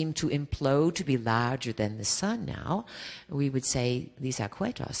seem to implode to be larger than the sun now, we would say these are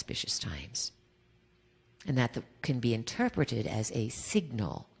quite auspicious times. And that can be interpreted as a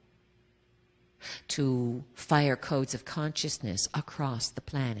signal to fire codes of consciousness across the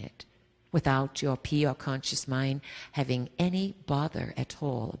planet without your pure conscious mind having any bother at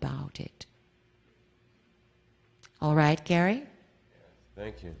all about it. All right, Gary?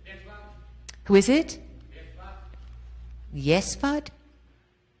 Thank you. Who is it? Yes, Bud?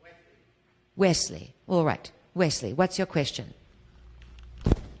 Wesley. All right. Wesley, what's your question?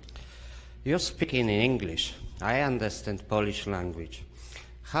 You're speaking in English. I understand Polish language.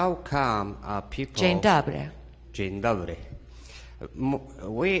 How come people... Dzień dobry. Dzień dobry.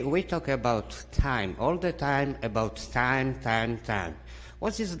 We talk about time, all the time about time.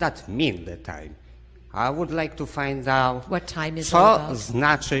 What does that mean, the time? I would like to find out... What time is all about? Co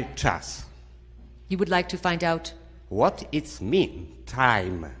znaczy czas? You would like to find out... What it means,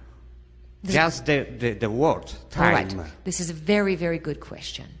 time. Just the word, time. All right. This is a very good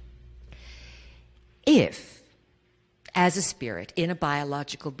question. If, as a spirit in a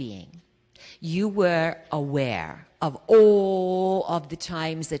biological being, you were aware of all of the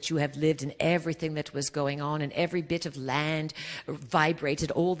times that you have lived and everything that was going on, and every bit of land vibrated,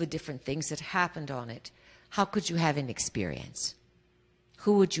 all the different things that happened on it, how could you have an experience?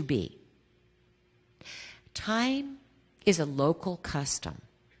 Who would you be? Time is a local custom.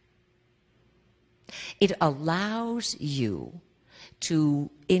 It allows you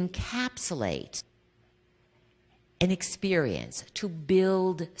to encapsulate an experience, to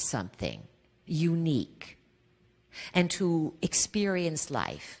build something unique, and to experience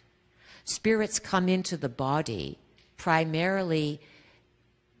life. Spirits come into the body primarily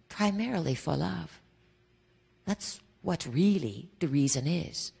for love. That's what really the reason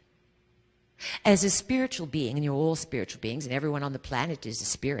is. As a spiritual being, and you're all spiritual beings, and everyone on the planet is a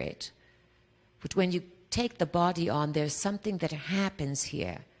spirit, but when you take the body on, there's something that happens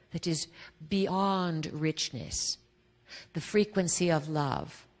here that is beyond richness. The frequency of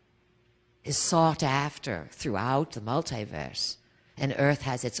love is sought after throughout the multiverse, and Earth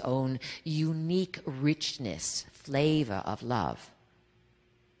has its own unique richness, flavor of love.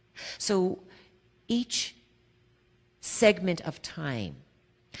 So each segment of time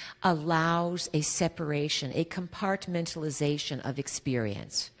allows a separation, a compartmentalization of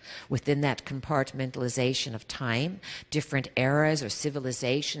experience. Within that compartmentalization of time, different eras or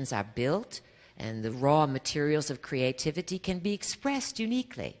civilizations are built, and the raw materials of creativity can be expressed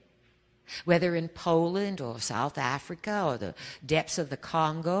uniquely. Whether in Poland or South Africa or the depths of the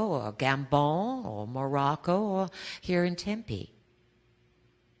Congo or Gabon or Morocco or here in Tempe.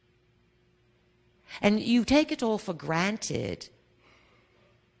 And you take it all for granted,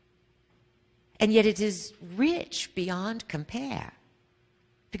 and yet it is rich beyond compare,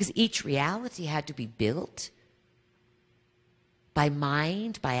 because each reality had to be built by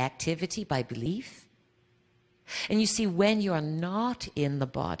mind, by activity, by belief. And you see, when you are not in the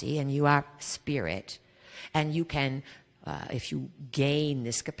body and you are spirit, and you can, if you gain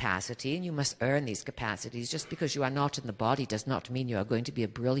this capacity, and you must earn these capacities, just because you are not in the body does not mean you are going to be a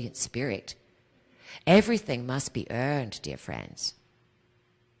brilliant spirit. Everything must be earned, dear friends.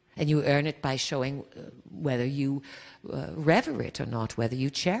 And you earn it by showing whether you rever it or not, whether you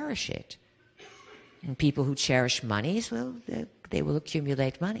cherish it. And people who cherish monies, well, they will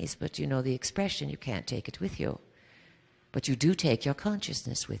accumulate monies, but you know the expression, you can't take it with you. But you do take your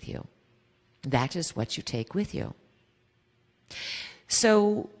consciousness with you. That is what you take with you.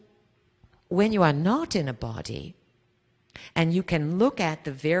 So when you are not in a body, and you can look at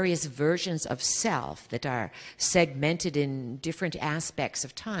the various versions of self that are segmented in different aspects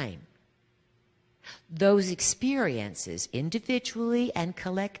of time, those experiences, individually and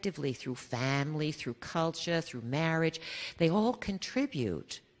collectively, through family, through culture, through marriage, they all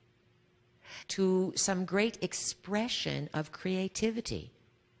contribute to some great expression of creativity.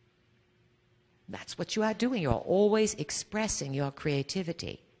 That's what you are doing. You're always expressing your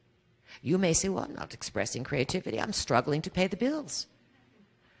creativity. You may say, well, I'm not expressing creativity. I'm struggling to pay the bills.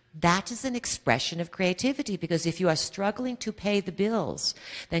 That is an expression of creativity, because if you are struggling to pay the bills,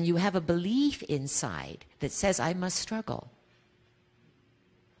 then you have a belief inside that says, I must struggle.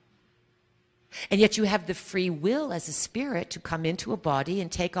 And yet you have the free will as a spirit to come into a body and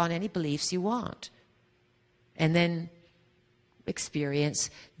take on any beliefs you want. And then experience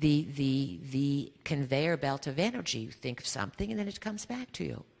the conveyor belt of energy. You think of something and then it comes back to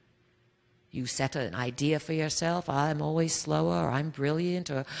you. You set an idea for yourself, I'm always slower, or I'm brilliant,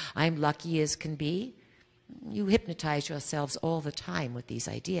 or I'm lucky as can be. You hypnotize yourselves all the time with these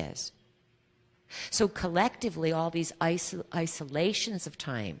ideas. So collectively, all these isolations of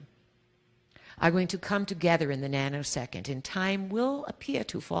time are going to come together in the nanosecond, and time will appear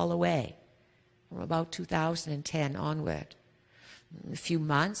to fall away from about 2010 onward. In a few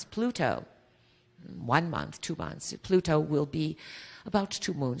months, Pluto, 1 month, 2 months, Pluto will be, about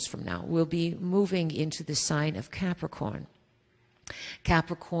 2 moons from now, will be moving into the sign of Capricorn.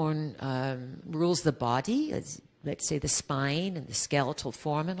 Capricorn rules the body, as, let's say, the spine and the skeletal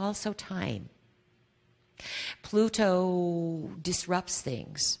form, and also time. Pluto disrupts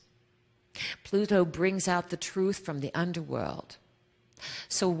things. Pluto brings out the truth from the underworld.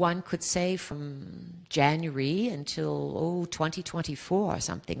 So one could say from January until 2024,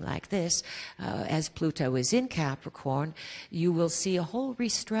 something like this, as Pluto is in Capricorn, you will see a whole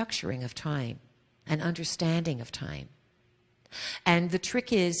restructuring of time, an understanding of time. And the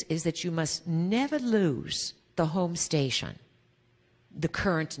trick is that you must never lose the home station, the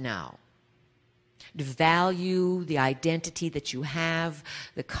current now. The value, the identity that you have,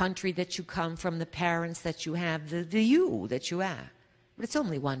 the country that you come from, the parents that you have, the you that you are. But it's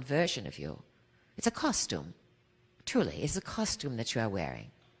only one version of you. It's a costume. Truly, it's a costume that you are wearing.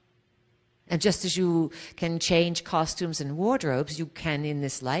 And just as you can change costumes and wardrobes, you can, in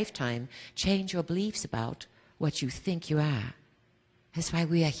this lifetime, change your beliefs about what you think you are. That's why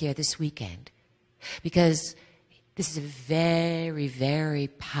we are here this weekend. Because this is a very, very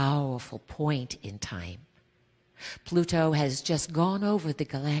powerful point in time. Pluto has just gone over the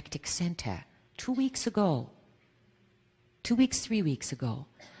galactic center 2 weeks ago. 2 weeks, 3 weeks ago.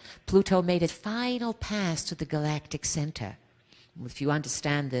 Pluto made its final pass to the galactic center. If you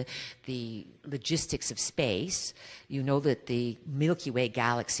understand the logistics of space, you know that the Milky Way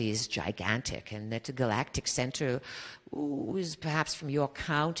galaxy is gigantic, and that the galactic center is perhaps, from your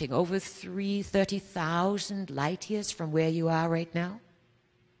counting, over 30,000 light years from where you are right now.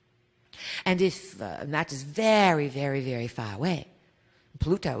 And if that is very, very, very far away.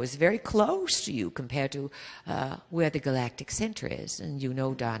 Pluto is very close to you compared to where the galactic center is. And you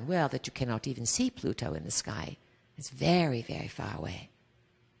know darn well that you cannot even see Pluto in the sky. It's very, very far away.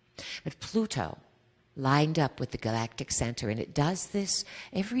 But Pluto lined up with the galactic center, and it does this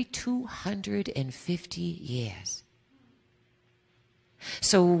every 250 years.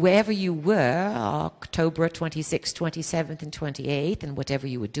 So wherever you were, October 26th, 27th, and 28th, and whatever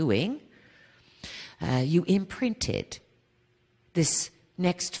you were doing, you imprinted this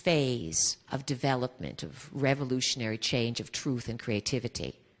next phase of development, of revolutionary change, of truth and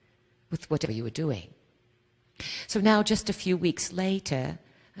creativity with whatever you were doing. So now, just a few weeks later,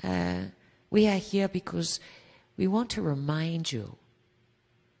 we are here because we want to remind you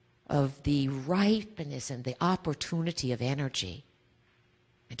of the ripeness and the opportunity of energy,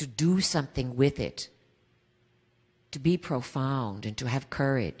 and to do something with it, to be profound and to have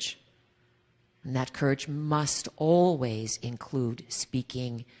courage. And that courage must always include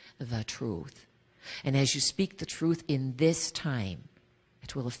speaking the truth. And as you speak the truth in this time,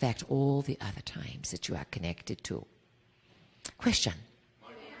 it will affect all the other times that you are connected to. Question?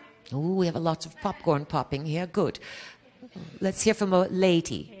 Oh, we have a lot of popcorn popping here. Good. Let's hear from a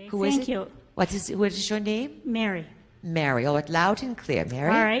lady. Okay, Who is it? thank you. What is your name? Mary. Mary. Oh, it loud and clear.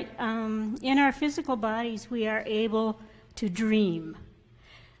 Mary? All right. In our physical bodies, we are able to dream.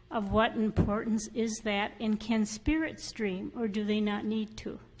 Of what importance is that? And can spirits dream, or do they not need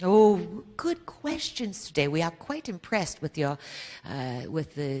to? Oh, good questions today. We are quite impressed with your,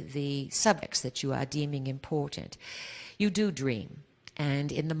 with the subjects that you are deeming important. You do dream.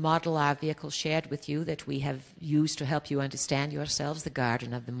 And in the model our vehicle shared with you that we have used to help you understand yourselves, the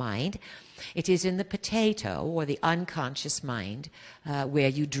garden of the mind, it is in the potato or the unconscious mind where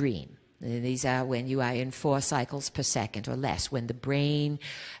you dream. These are when you are in 4 cycles per second or less. When the brain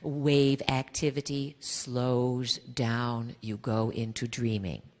wave activity slows down, you go into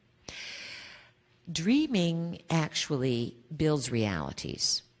dreaming. Dreaming actually builds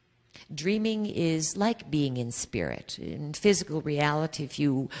realities. Dreaming is like being in spirit. In physical reality, if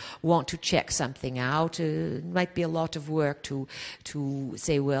you want to check something out, it might be a lot of work to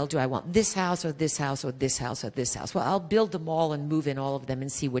say, well, do I want this house or this house or this house or this house? Well, I'll build them all and move in all of them and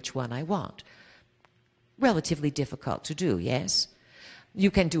see which one I want. Relatively difficult to do, yes?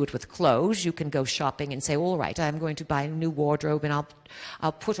 You can do it with clothes. You can go shopping and say, all right, I'm going to buy a new wardrobe and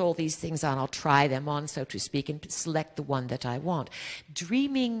I'll put all these things on. I'll try them on, so to speak, and select the one that I want.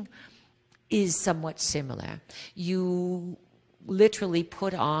 Dreaming is somewhat similar. You literally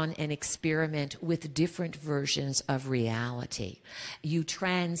put on an experiment with different versions of reality. You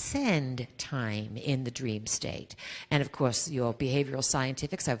transcend time in the dream state. And of course, your behavioral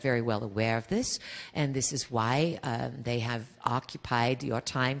scientifics are very well aware of this, and this is why they have occupied your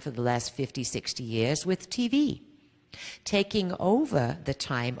time for the last 50, 60 years with TV. Taking over the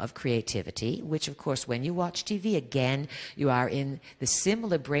time of creativity, which of course when you watch TV, again, you are in the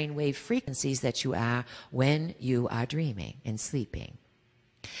similar brainwave frequencies that you are when you are dreaming and sleeping.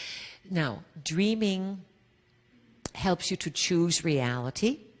 Now, dreaming helps you to choose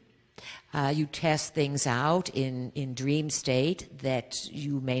reality. You test things out in dream state that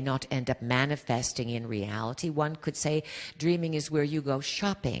you may not end up manifesting in reality. One could say dreaming is where you go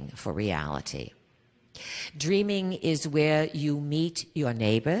shopping for reality. Dreaming is where you meet your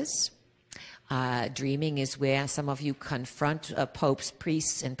neighbors. Dreaming is where some of you confront popes,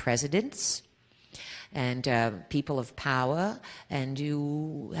 priests, and presidents and people of power, and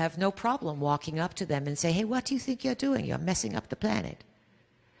you have no problem walking up to them and say, hey, what do you think you're doing? You're messing up the planet.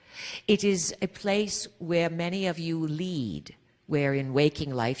 It is a place where many of you lead, where in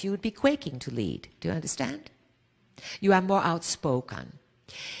waking life you would be quaking to lead. Do you understand? You are more outspoken.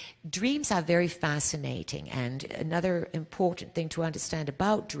 Dreams are very fascinating, and another important thing to understand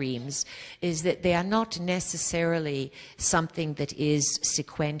about dreams is that they are not necessarily something that is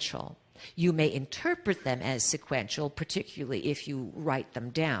sequential. You may interpret them as sequential, particularly if you write them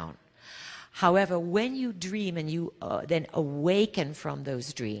down. However, when you dream and you then awaken from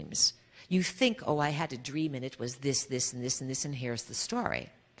those dreams, you think, oh, I had a dream and it was this, this, and this, and this, and here's the story.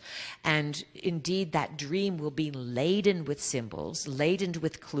 And indeed, that dream will be laden with symbols, laden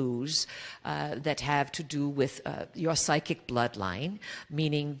with clues that have to do with your psychic bloodline,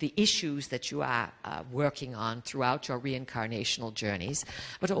 meaning the issues that you are working on throughout your reincarnational journeys.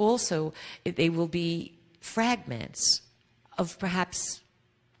 But also, they will be fragments of perhaps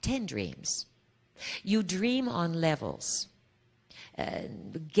 10 dreams. You dream on levels.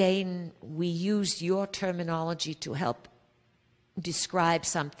 Again, we use your terminology to help describe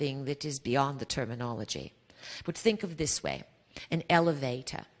something that is beyond the terminology. But think of this way, an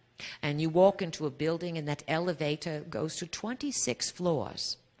elevator. And you walk into a building and that elevator goes to 26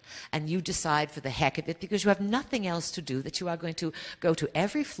 floors. And you decide for the heck of it, because you have nothing else to do, that you are going to go to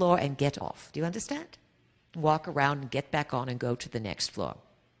every floor and get off. Do you understand? Walk around and get back on and go to the next floor.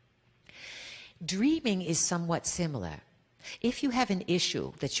 Dreaming is somewhat similar. If you have an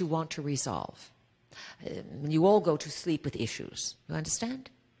issue that you want to resolve, you all go to sleep with issues. You understand?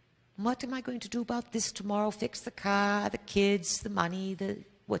 What am I going to do about this tomorrow? Fix the car, the kids, the money, the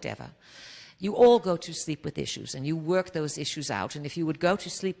whatever. You all go to sleep with issues, and you work those issues out. And if you would go to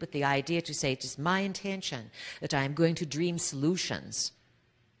sleep with the idea to say, it is my intention that I am going to dream solutions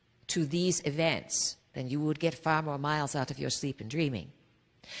to these events, then you would get far more miles out of your sleep and dreaming.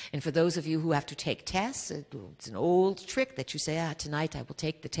 And for those of you who have to take tests, it's an old trick that you say, tonight I will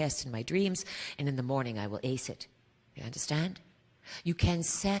take the test in my dreams, and in the morning I will ace it. You understand? You can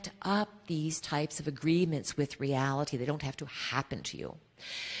set up these types of agreements with reality. They don't have to happen to you.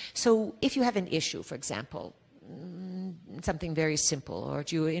 So if you have an issue, for example, something very simple, or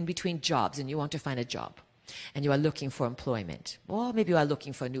you're in between jobs and you want to find a job, and you are looking for employment, or maybe you are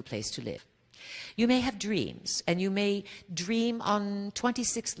looking for a new place to live. You may have dreams, and you may dream on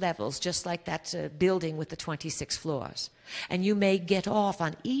 26 levels, just like that building with the 26 floors. And you may get off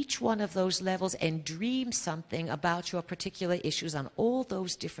on each one of those levels and dream something about your particular issues on all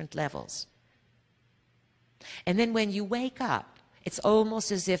those different levels. And then when you wake up, it's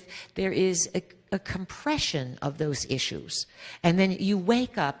almost as if there is a compression of those issues. And then you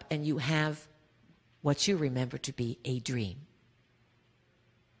wake up and you have what you remember to be a dream.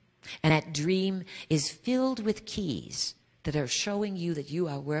 And that dream is filled with keys that are showing you that you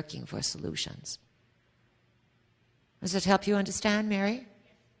are working for solutions. Does it help you understand, Mary?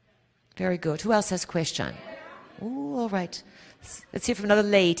 Very good. Who else has a question? Oh, all right. Let's hear from another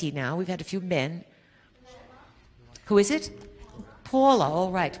lady now. We've had a few men. Who is it? Paula.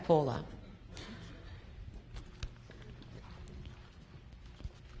 All right, Paula.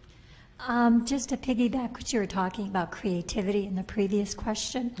 Just to piggyback what you were talking about creativity in the previous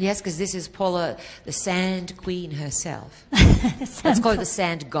question. Yes, because this is Paula, the sand queen herself. Let's call her the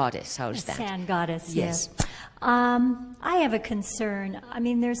sand goddess. How's that? Sand goddess, Yes. I have a concern. I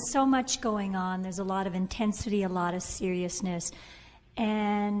mean, there's so much going on. There's a lot of intensity, a lot of seriousness.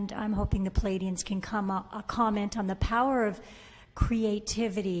 And I'm hoping the Pleiadians can comment on the power of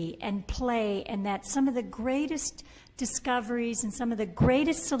creativity and play, and that some of the greatest discoveries and some of the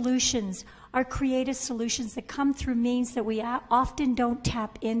greatest solutions are creative solutions that come through means that we often don't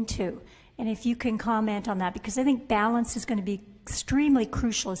tap into. And if you can comment on that, because I think balance is going to be extremely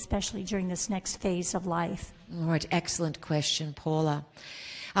crucial, especially during this next phase of life. All right, excellent question, Paula.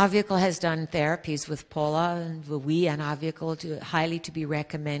 Our vehicle has done therapies with Paula, and we and our vehicle highly to be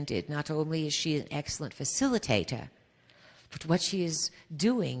recommended. Not only is she an excellent facilitator, but what she is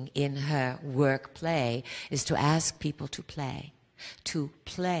doing in her work play is to ask people to play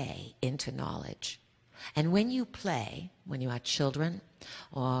into knowledge. And when you play, when you are children,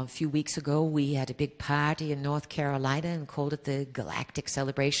 or a few weeks ago we had a big party in North Carolina and called it the Galactic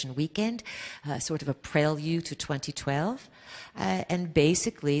Celebration Weekend, sort of a prelude to 2012. And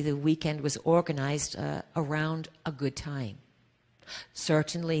basically the weekend was organized around a good time.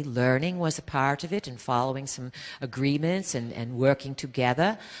 Certainly learning was a part of it, and following some agreements and working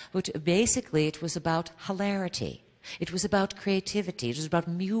together. But basically it was about hilarity. It was about creativity. It was about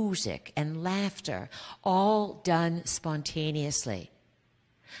music and laughter, all done spontaneously.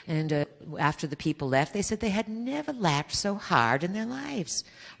 And after the people left, they said they had never laughed so hard in their lives.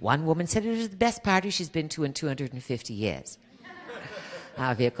 One woman said it was the best party she's been to in 250 years.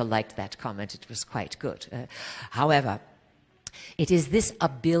 Our vehicle liked that comment. It was quite good. However, it is this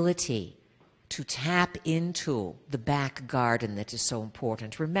ability to tap into the back garden that is so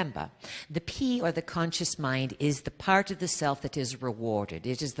important. Remember, the P, or the conscious mind, is the part of the self that is rewarded.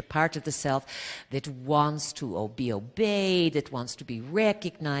 It is the part of the self that wants to be obeyed, that wants to be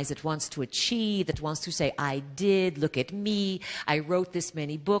recognized, that wants to achieve, that wants to say, I did, look at me, I wrote this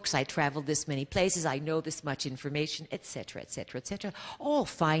many books, I traveled this many places, I know this much information, etc., etc., etc. All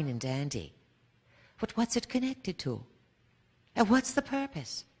fine and dandy. But what's it connected to? And what's the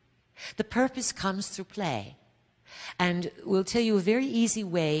purpose? The purpose comes through play. And we'll tell you a very easy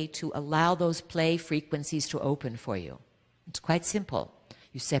way to allow those play frequencies to open for you. It's quite simple.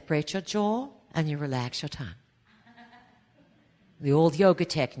 You separate your jaw and you relax your tongue. The old yoga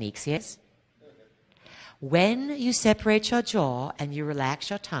techniques, yes? When you separate your jaw and you relax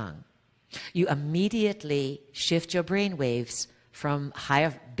your tongue, you immediately shift your brain waves from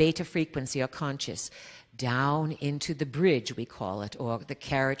higher beta frequency or conscious down into the bridge, we call it, or the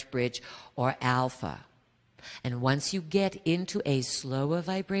carrot bridge, or alpha. And once you get into a slower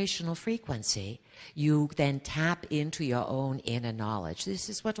vibrational frequency, you then tap into your own inner knowledge. This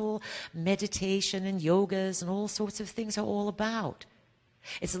is what all meditation and yogas and all sorts of things are all about.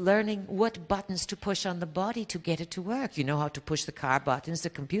 It's learning what buttons to push on the body to get it to work. You know how to push the car buttons,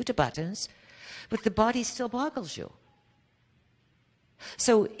 the computer buttons, but the body still boggles you.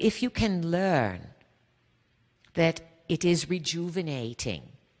 So if you can learn that it is rejuvenating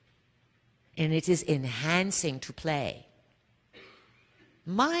and it is enhancing to play,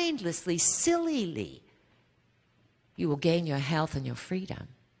 mindlessly, sillily, you will gain your health and your freedom.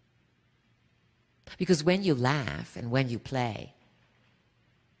 Because when you laugh and when you play,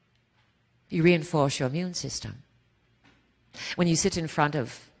 you reinforce your immune system. When you sit in front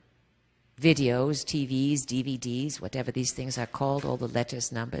of videos, TVs, DVDs, whatever these things are called, all the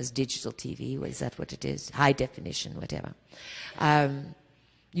letters, numbers, digital TV, is that what it is? High definition, whatever.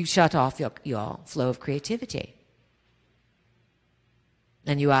 You shut off your flow of creativity.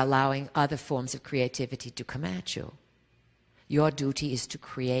 And you are allowing other forms of creativity to come at you. Your duty is to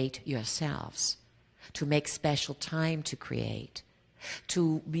create yourselves. to make special time to create,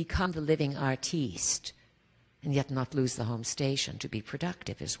 to become the living artiste, and yet not lose the home station, to be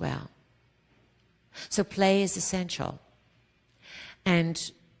productive as well. So play is essential.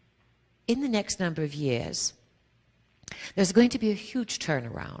 And in the next number of years, there's going to be a huge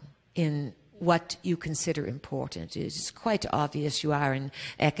turnaround in what you consider important. It's quite obvious you are in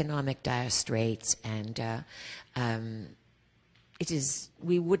economic dire straits, and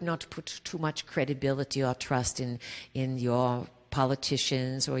we would not put too much credibility or trust in your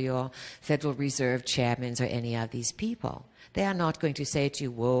politicians or your Federal Reserve chairmen or any of these people. They are not going to say to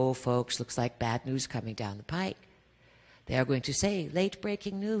you, whoa, folks, looks like bad news coming down the pike. They are going to say, late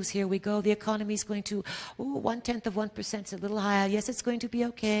breaking news, here we go. The economy is going to, 0.1%, is a little higher. Yes, it's going to be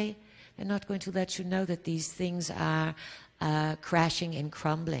okay. They're not going to let you know that these things are crashing and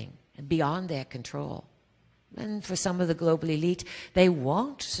crumbling and beyond their control. And for some of the global elite, they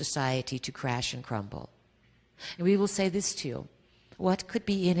want society to crash and crumble. And we will say this to you. What could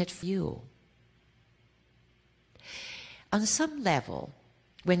be in it for you? On some level,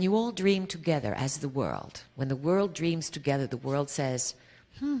 when you all dream together as the world, when the world dreams together, the world says,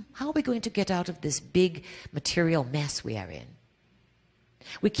 how are we going to get out of this big material mess we are in?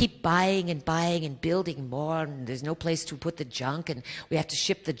 We keep buying and building more, and there's no place to put the junk, and we have to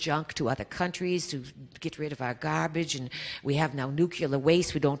ship the junk to other countries to get rid of our garbage, and we have now nuclear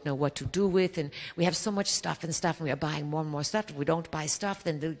waste we don't know what to do with, and we have so much stuff, and we are buying more and more stuff. If we don't buy stuff,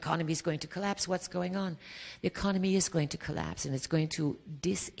 then the economy is going to collapse. What's going on? The economy is going to collapse, and it's going to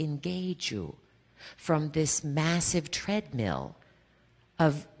disengage you from this massive treadmill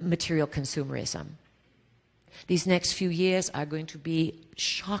of material consumerism. These next few years are going to be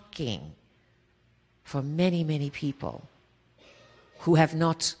shocking for many, many people who have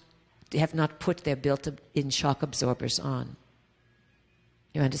not put their built-in shock absorbers on.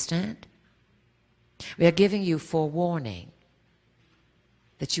 You understand? We are giving you forewarning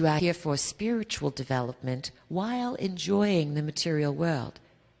that you are here for spiritual development while enjoying the material world.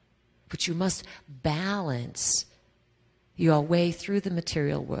 But you must balance your way through the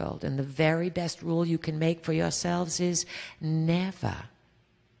material world. And the very best rule you can make for yourselves is never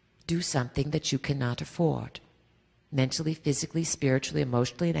do something that you cannot afford. Mentally, physically, spiritually,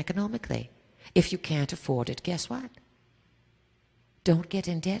 emotionally, and economically. If you can't afford it, guess what? Don't get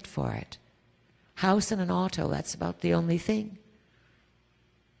in debt for it. House and an auto, that's about the only thing.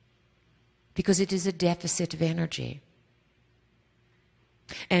 Because it is a deficit of energy.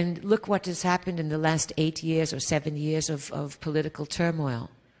 And look what has happened in the last 8 years or 7 years of political turmoil.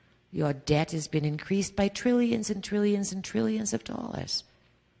 Your debt has been increased by trillions and trillions and trillions of dollars.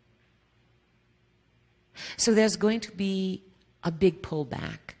 So there's going to be a big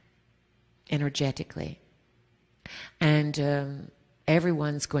pullback energetically. And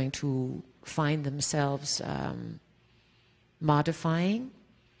everyone's going to find themselves modifying.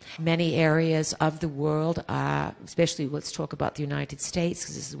 Many areas of the world are, especially let's talk about the United States,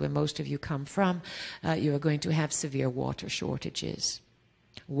 because this is where most of you come from, you are going to have severe water shortages.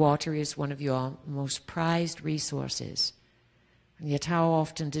 Water is one of your most prized resources. And yet how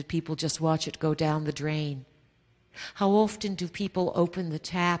often do people just watch it go down the drain? How often do people open the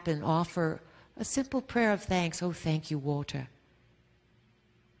tap and offer a simple prayer of thanks? Oh, thank you, water.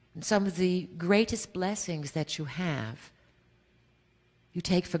 And some of the greatest blessings that you have, you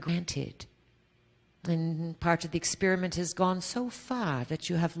take for granted. And part of the experiment has gone so far that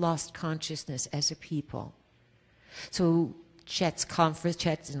you have lost consciousness as a people. So Chet's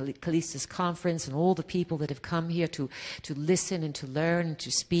and Kalisa's conference, and all the people that have come here to listen and to learn and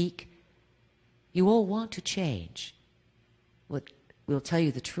to speak, you all want to change. We'll tell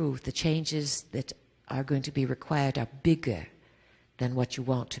you the truth. The changes that are going to be required are bigger than what you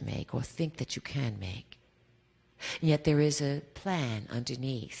want to make or think that you can make. And yet there is a plan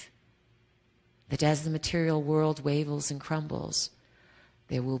underneath that as the material world wavels and crumbles,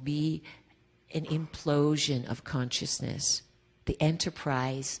 there will be an implosion of consciousness, the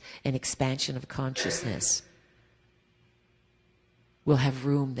enterprise and expansion of consciousness will have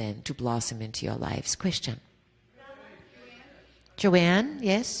room then to blossom into your lives. Question? Joanne,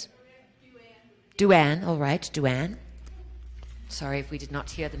 yes? Duane, all right, Duane. Sorry if we did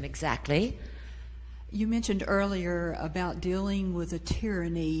not hear them exactly. You mentioned earlier about dealing with a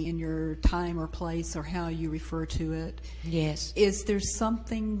tyranny in your time or place, or how you refer to it. Yes. Is there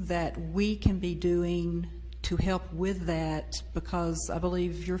something that we can be doing to help with that? Because I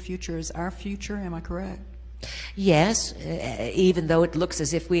believe your future is our future. Am I correct? Yes, even though it looks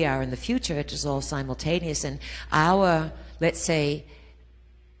as if we are in the future, it is all simultaneous. And our, let's say,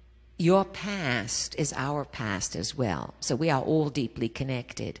 Your past is our past as well. So we are all deeply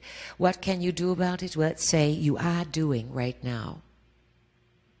connected. What can you do about it? Well, let's say you are doing right now.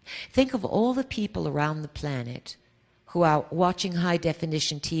 Think of all the people around the planet who are watching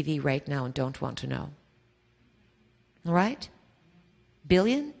high-definition TV right now and don't want to know. All right?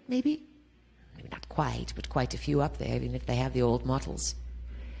 Billion, maybe? Maybe not quite, but quite a few up there, even if they have the old models.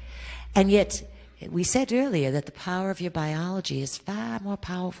 And yet, we said earlier that the power of your biology is far more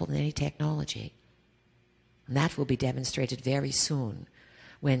powerful than any technology. And that will be demonstrated very soon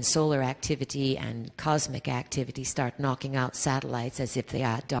when solar activity and cosmic activity start knocking out satellites as if they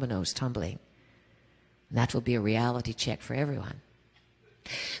are dominoes tumbling. And that will be a reality check for everyone.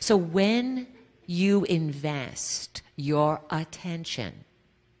 So when you invest your attention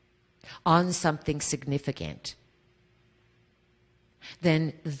on something significant,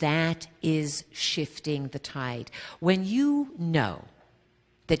 then that is shifting the tide. When you know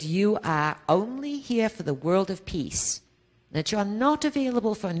that you are only here for the world of peace, that you're not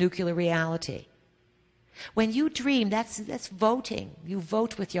available for nuclear reality, when you dream, that's voting. You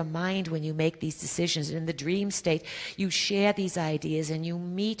vote with your mind when you make these decisions. And in the dream state, you share these ideas and you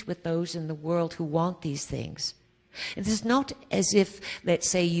meet with those in the world who want these things. It is not as if, let's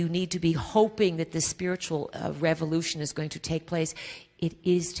say, you need to be hoping that the spiritual revolution is going to take place. It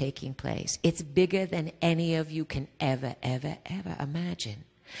is taking place. It's bigger than any of you can ever, ever, ever imagine.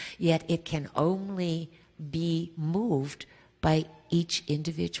 Yet it can only be moved by each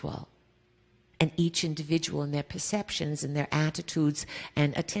individual. And each individual in their perceptions and their attitudes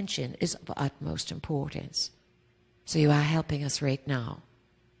and attention is of utmost importance. So you are helping us right now.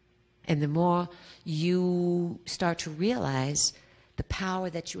 And the more you start to realize the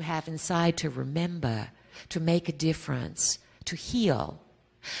power that you have inside to remember, to make a difference, to heal,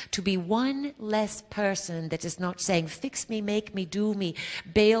 to be one less person that is not saying, fix me, make me, do me,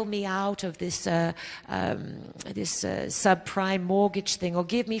 bail me out of this subprime mortgage thing, or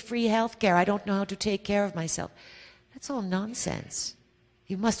give me free health care. I don't know how to take care of myself. That's all nonsense.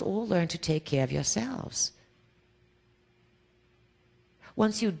 You must all learn to take care of yourselves.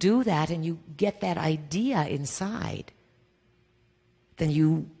 Once you do that and you get that idea inside, then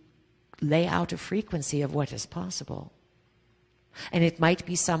you lay out a frequency of what is possible. And it might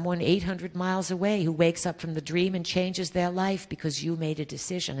be someone 800 miles away who wakes up from the dream and changes their life because you made a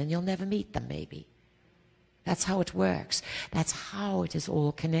decision, and you'll never meet them, maybe. That's how it works. That's how it is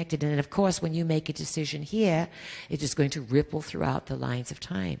all connected. And of course, when you make a decision here, it is going to ripple throughout the lines of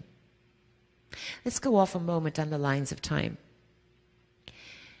time. Let's go off a moment on the lines of time.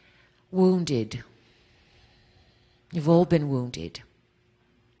 Wounded. You've all been wounded.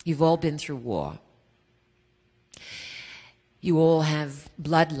 You've all been through war. You all have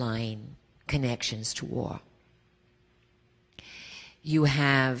bloodline connections to war. You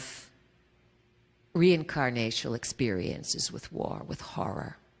have reincarnational experiences with war, with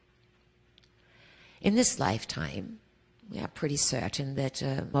horror. In this lifetime, we are pretty certain that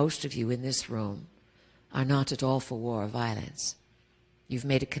most of you in this room are not at all for war or violence. You've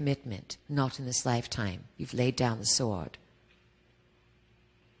made a commitment, not in this lifetime. You've laid down the sword.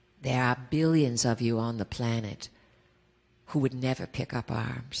 There are billions of you on the planet who would never pick up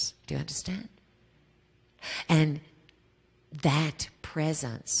arms. Do you understand? And that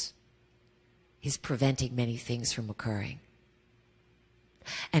presence is preventing many things from occurring.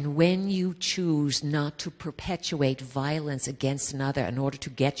 And when you choose not to perpetuate violence against another in order to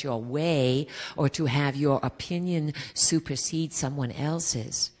get your way or to have your opinion supersede someone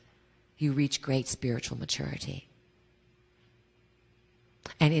else's, you reach great spiritual maturity.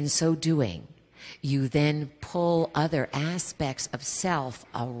 And in so doing, you then pull other aspects of self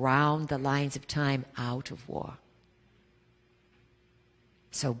around the lines of time out of war.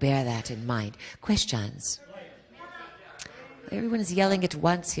 So bear that in mind. Questions? Everyone's yelling at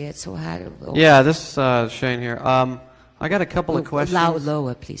once here. It's so hard. Yeah, this is Shane here. I got a couple of questions.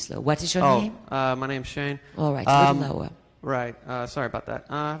 Lower, please. Lower. What is your name? My name's Shane. All right, a little lower. Right. Sorry about that.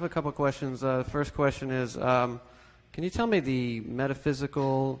 I have a couple of questions. The first question is, can you tell me the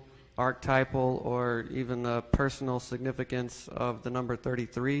metaphysical, archetypal, or even the personal significance of the number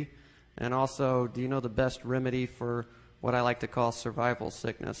 33? And also, do you know the best remedy for what I like to call survival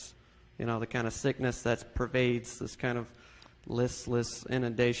sickness? You know, the kind of sickness that pervades this kind of listless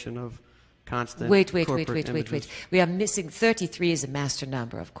inundation of constant Wait. images. We are missing 33 is a master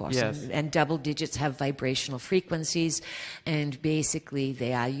number, of course. Yes. And double digits have vibrational frequencies, and basically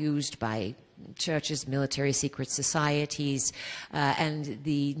they are used by churches, military secret societies, and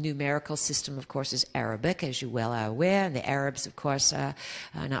the numerical system, of course, is Arabic, as you well are aware, and the Arabs, of course, are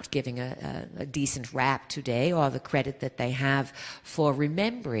not giving a decent rap today or the credit that they have for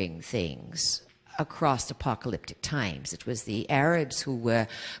remembering things across apocalyptic times. It was the Arabs who were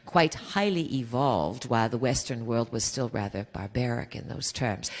quite highly evolved, while the Western world was still rather barbaric in those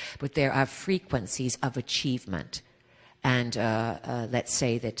terms. But there are frequencies of achievement. And let's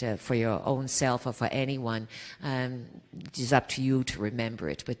say that for your own self or for anyone, it is up to you to remember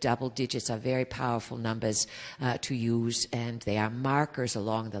it. But double digits are very powerful numbers to use, and they are markers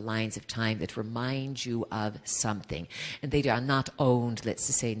along the lines of time that remind you of something. And they are not owned, let's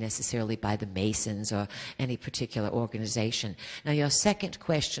say, necessarily by the Masons or any particular organization. Now, your second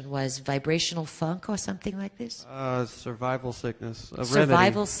question was vibrational funk or something like this? Survival sickness.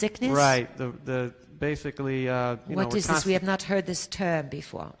 Survival sickness? Right. Basically, what is this? We have not heard this term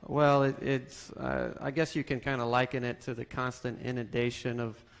before. Well, it's. I guess you can kind of liken it to the constant inundation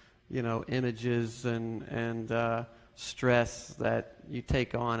of, images and stress that you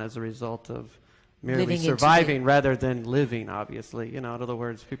take on as a result of merely surviving rather than living. Obviously, in other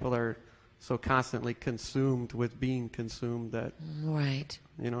words, people are so constantly consumed with being consumed that. Right.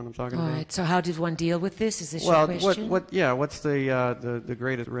 You know what I'm talking about? Right. So how did one deal with this? Is this your question? What's the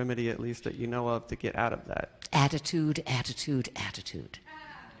greatest remedy, at least, that you know of to get out of that? Attitude, attitude, attitude.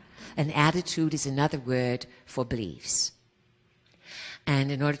 An attitude is another word for beliefs.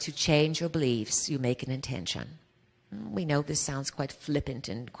 And in order to change your beliefs, you make an intention. We know this sounds quite flippant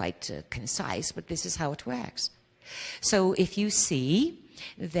and quite concise, but this is how it works. So if you see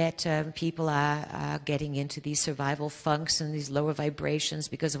that people are getting into these survival funks and these lower vibrations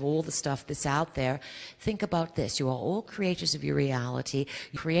because of all the stuff that's out there, think about this. You are all creators of your reality.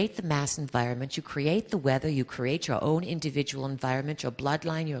 You create the mass environment. You create the weather. You create your own individual environment, your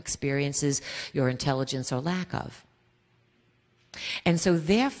bloodline, your experiences, your intelligence or lack of. And so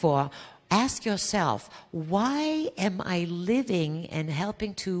therefore, ask yourself, why am I living and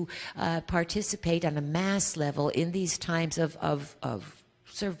helping to participate on a mass level in these times of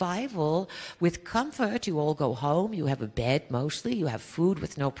survival with comfort? You all go home, you have a bed mostly, you have food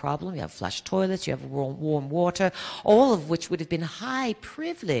with no problem, you have flush toilets, you have warm water, all of which would have been high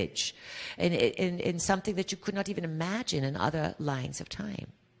privilege in something that you could not even imagine in other lines of time.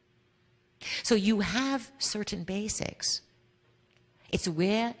 So you have certain basics. It's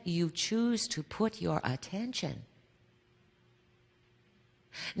where you choose to put your attention.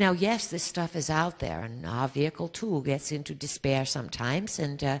 Now, yes, this stuff is out there, and our vehicle, too, gets into despair sometimes,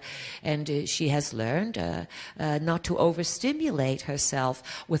 and she has learned not to overstimulate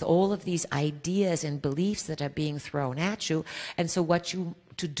herself with all of these ideas and beliefs that are being thrown at you. And so what you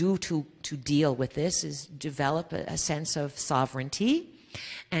to do to deal with this is develop a sense of sovereignty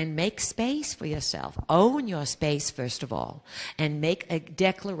and make space for yourself. Own your space, first of all, and make a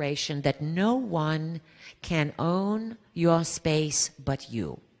declaration that no one can own your space but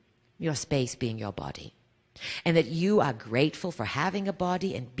you, your space being your body. And that you are grateful for having a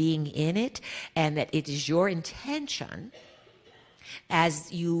body and being in it, and that it is your intention as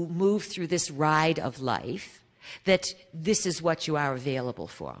you move through this ride of life that this is what you are available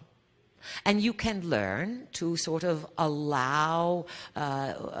for. And you can learn to sort of allow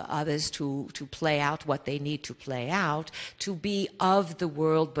others to play out what they need to play out, to be of the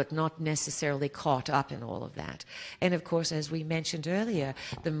world but not necessarily caught up in all of that. And of course, as we mentioned earlier,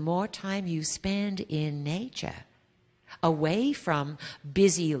 the more time you spend in nature, away from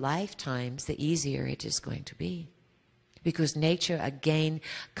busy lifetimes, the easier it is going to be. Because nature, again,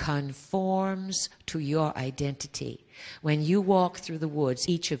 conforms to your identity. When you walk through the woods,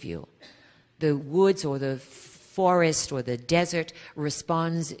 each of you, the woods or the forest or the desert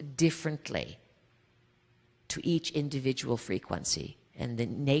responds differently to each individual frequency. And the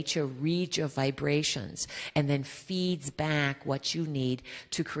nature reads your vibrations and then feeds back what you need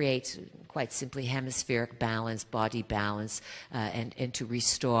to create, quite simply, hemispheric balance, body balance, and to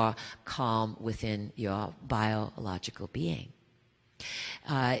restore calm within your biological being.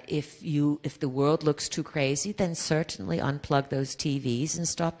 If the world looks too crazy, then certainly unplug those TVs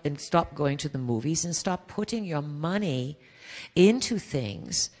and stop going to the movies and stop putting your money into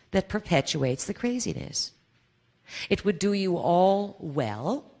things that perpetuates the craziness. It would do you all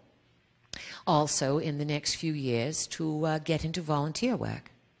well, also in the next few years, to get into volunteer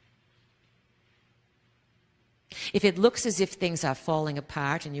work. If it looks as if things are falling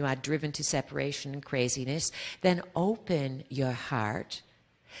apart and you are driven to separation and craziness, then open your heart,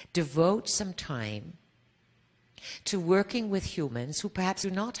 devote some time to working with humans who perhaps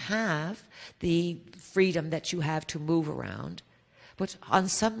do not have the freedom that you have to move around, but on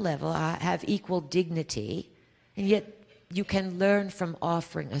some level have equal dignity, and yet you can learn from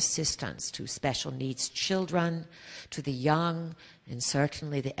offering assistance to special needs children, to the young, and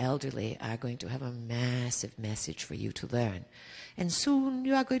certainly the elderly are going to have a massive message for you to learn. And soon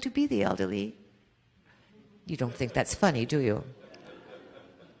you are going to be the elderly. You don't think that's funny, do you?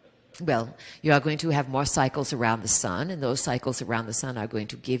 Well, you are going to have more cycles around the sun, and those cycles around the sun are going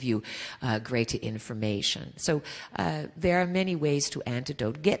to give you greater information. So there are many ways to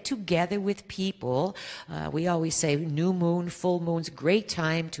antidote. Get together with people. We always say new moon, full moon's great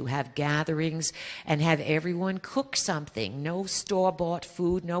time to have gatherings and have everyone cook something. No store-bought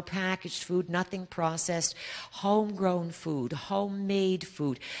food, no packaged food, nothing processed. Homegrown food, homemade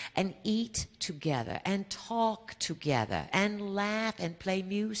food, and eat together and talk together and laugh and play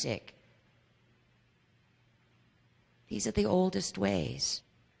music. These are the oldest ways.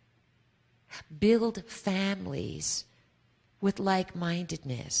 Build families with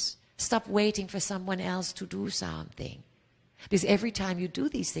like-mindedness. Stop waiting for someone else to do something. Because every time you do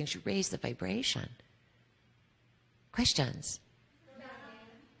these things, you raise the vibration. Questions?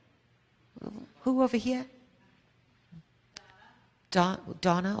 Who over here?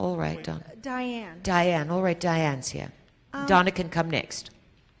 Donna? All right, Donna. Diane. Diane. All right, Diane's here. Donna can come next.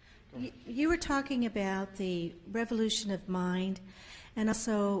 You were talking about the revolution of mind and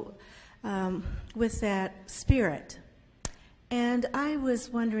also with that spirit. And I was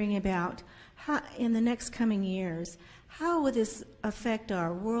wondering about how, in the next coming years, how would this affect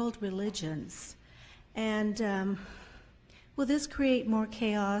our world religions? And will this create more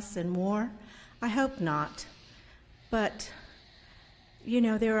chaos and war? I hope not. But, you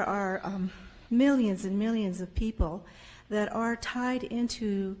know, there are millions and millions of people that are tied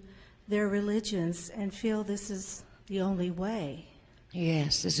into their religions and feel this is the only way.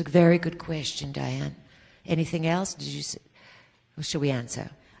 Yes, this is a very good question, Diane. Anything else? Or should we answer?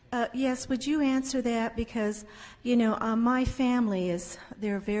 Yes, would you answer that? Because, you know, my family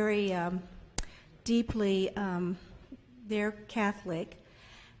they're very deeply, they're Catholic.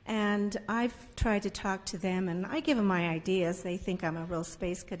 And I've tried to talk to them, and I give them my ideas. They think I'm a real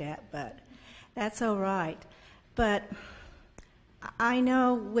space cadet, but that's all right. But I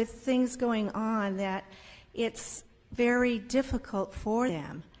know with things going on that it's very difficult for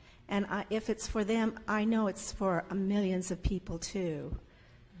them. And if it's for them, I know it's for millions of people too.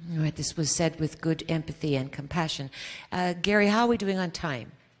 All right, this was said with good empathy and compassion. Gary, how are we doing on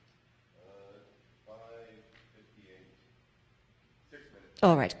time? 5:58. 6 minutes.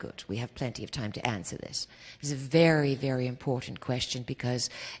 All right, good. We have plenty of time to answer this. It's a very, very important question because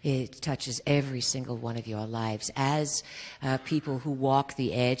it touches every single one of your lives. As people who walk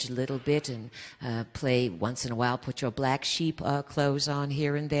the edge a little bit and play once in a while, put your black sheep clothes on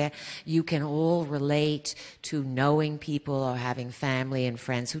here and there, you can all relate to knowing people or having family and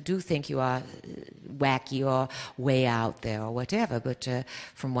friends who do think you are wacky or way out there or whatever. But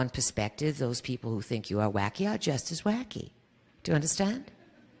from one perspective, those people who think you are wacky are just as wacky. Do you understand?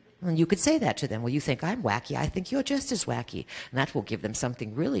 And you could say that to them. Well, you think I'm wacky. I think you're just as wacky. And that will give them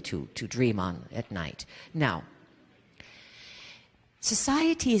something really to dream on at night. Now,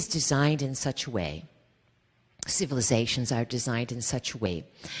 society is designed in such a way, civilizations are designed in such a way,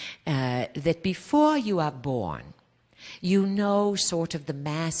 that before you are born, you know sort of the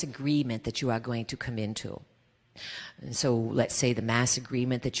mass agreement that you are going to come into. And so let's say the mass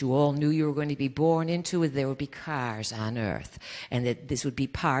agreement that you all knew you were going to be born into, there would be cars on Earth, and that this would be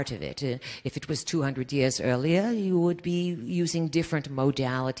part of it. If it was 200 years earlier, you would be using different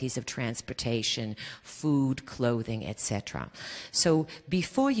modalities of transportation, food, clothing, etc. So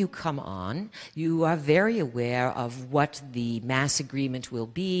before you come on, you are very aware of what the mass agreement will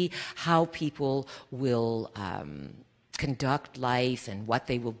be, how people will conduct life and what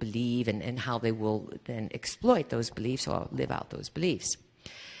they will believe and how they will then exploit those beliefs or live out those beliefs.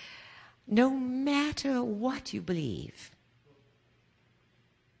 No matter what you believe,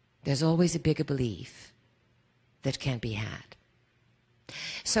 there's always a bigger belief that can be had.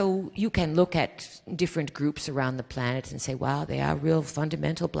 So you can look at different groups around the planet and say, wow, they are real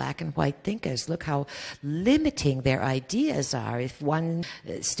fundamental black and white thinkers. Look how limiting their ideas are. If one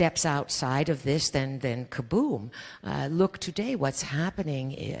steps outside of this, then kaboom. Look today what's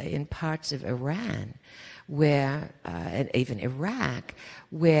happening in parts of Iran, where, and even Iraq,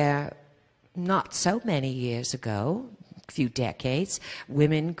 where not so many years ago, few decades,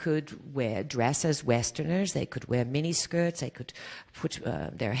 women could dress as Westerners, they could wear miniskirts, they could put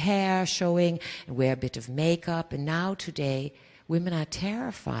their hair showing and wear a bit of makeup, and now today women are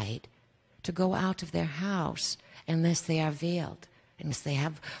terrified to go out of their house unless they are veiled, unless they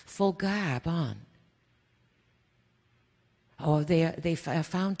have full garb on. or they are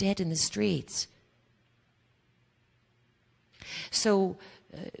found dead in the streets. So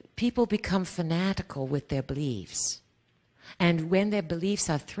people become fanatical with their beliefs. And when their beliefs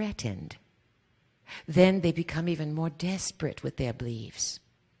are threatened, then they become even more desperate with their beliefs.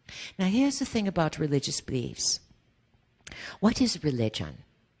 Now, here's the thing about religious beliefs. What is religion?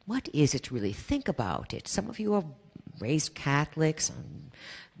 What is it really? Think about it. Some of you are raised Catholics,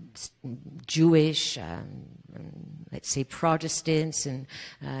 Jewish, let's say Protestants, and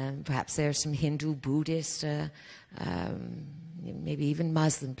perhaps there are some Hindu, Buddhist, maybe even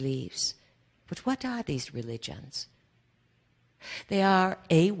Muslim beliefs. But what are these religions? They are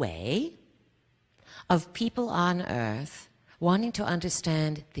a way of people on earth wanting to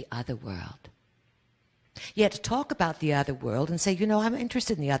understand the other world. Yet to talk about the other world and say, you know, I'm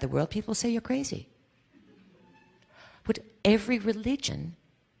interested in the other world, people say you're crazy. But every religion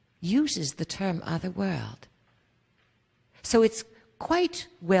uses the term other world. So it's quite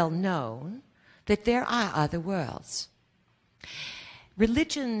well known that there are other worlds.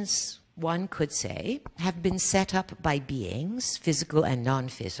 Religions, one could say, have been set up by beings, physical and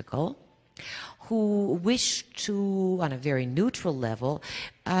non-physical, who wish to, on a very neutral level,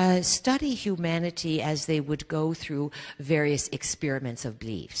 study humanity as they would go through various experiments of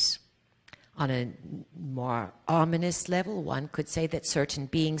beliefs. On a more ominous level, one could say that certain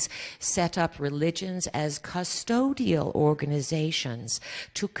beings set up religions as custodial organizations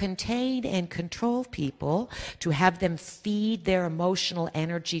to contain and control people, to have them feed their emotional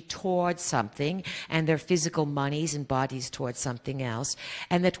energy towards something and their physical monies and bodies towards something else,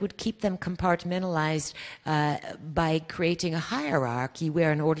 and that would keep them compartmentalized by creating a hierarchy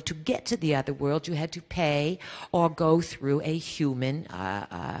where in order to get to the other world you had to pay or go through a human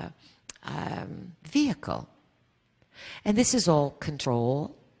vehicle. And this is all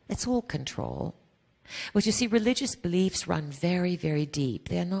control. It's all control. But you see, religious beliefs run very, very deep.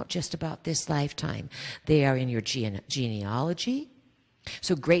 They're not just about this lifetime. They are in your genealogy.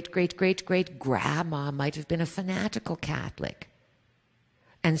 So great-great-great-great-grandma might have been a fanatical Catholic.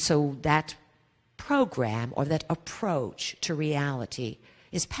 And so that program or that approach to reality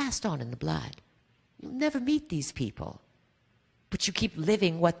is passed on in the blood. You'll never meet these people, but you keep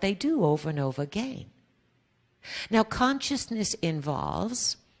living what they do over and over again. Now, consciousness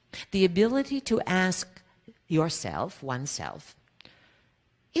involves the ability to ask yourself, oneself,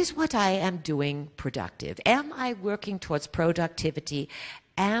 is what I am doing productive? Am I working towards productivity?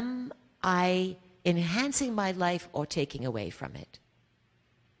 Am I enhancing my life or taking away from it?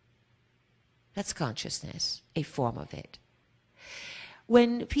 That's consciousness, a form of it.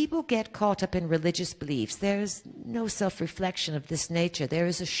 When people get caught up in religious beliefs, there is no self-reflection of this nature. There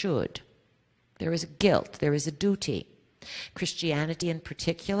is a should. There is a guilt. There is a duty. Christianity in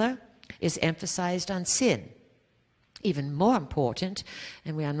particular is emphasized on sin. Even more important,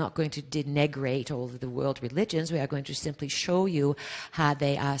 and we are not going to denigrate all of the world religions, we are going to simply show you how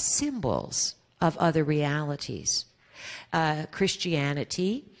they are symbols of other realities.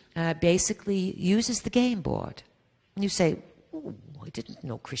 Christianity basically uses the game board. And you say, oh, I didn't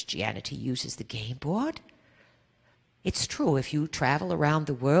know Christianity uses the game board. It's true. If you travel around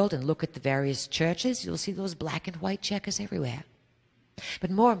the world and look at the various churches, you'll see those black and white checkers everywhere.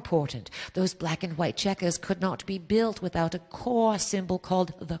 But more important, those black and white checkers could not be built without a core symbol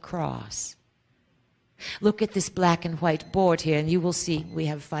called the cross. Look at this black and white board here, and you will see, we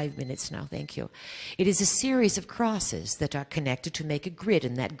have 5 minutes now, thank you. It is a series of crosses that are connected to make a grid,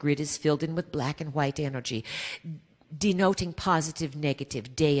 and that grid is filled in with black and white energy, denoting positive,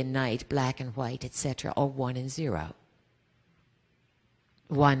 negative, day and night, black and white, etc., or 1 and 0.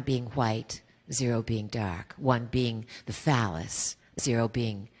 1 being white, 0 being dark, 1 being the phallus, 0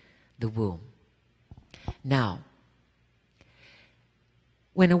 being the womb. Now,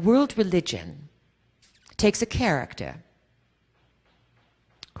 when a world religion takes a character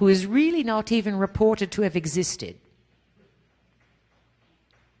who is really not even reported to have existed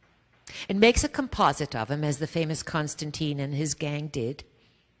and makes a composite of him, as the famous Constantine and his gang did,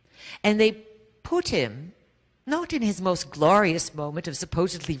 and they put him not in his most glorious moment of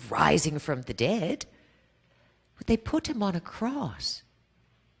supposedly rising from the dead, but they put him on a cross,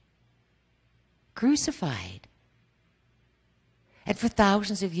 crucified. And for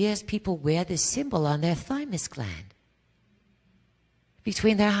thousands of years, people wear this symbol on their thymus gland,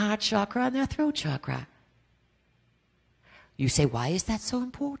 between their heart chakra and their throat chakra. You say, why is that so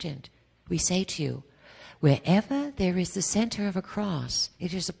important? We say to you, wherever there is the center of a cross,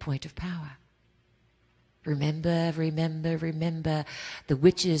 it is a point of power. Remember, remember, remember, the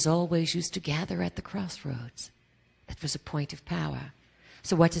witches always used to gather at the crossroads. That was a point of power.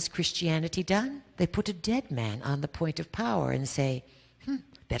 So what has Christianity done? They put a dead man on the point of power and say,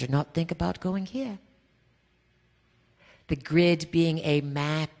 better not think about going here. The grid being a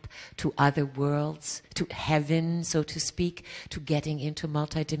map to other worlds, to heaven, so to speak, to getting into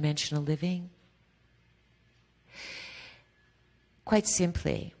multidimensional living. Quite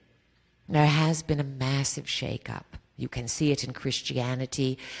simply, there has been a massive shake-up. You can see it in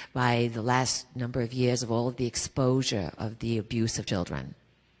Christianity by the last number of years of all of the exposure of the abuse of children.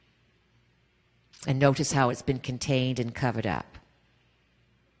 And notice how it's been contained and covered up.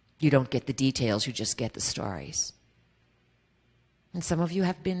 You don't get the details, you just get the stories. And some of you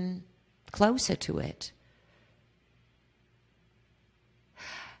have been closer to it.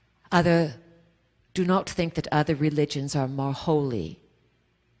 Do not think that other religions are more holy.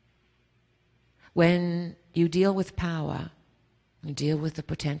 When you deal with power, you deal with the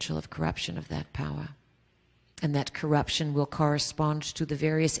potential of corruption of that power. And that corruption will correspond to the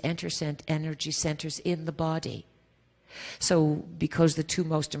various energy centers in the body. So, because the two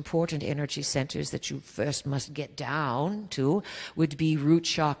most important energy centers that you first must get down to would be root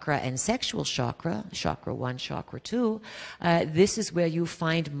chakra and sexual chakra, chakra 1, chakra 2, this is where you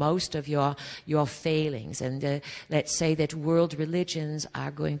find most of your failings. And let's say that world religions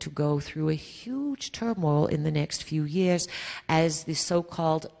are going to go through a huge turmoil in the next few years as the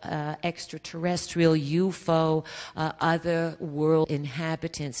so-called extraterrestrial UFO, other world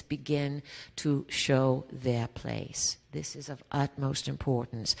inhabitants begin to show their place. This is of utmost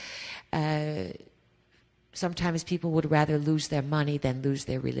importance. Sometimes people would rather lose their money than lose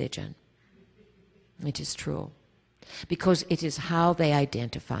their religion. It is true. Because it is how they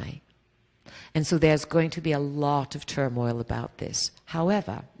identify. And so there's going to be a lot of turmoil about this.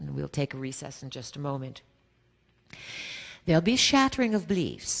 However, and we'll take a recess in just a moment, there'll be a shattering of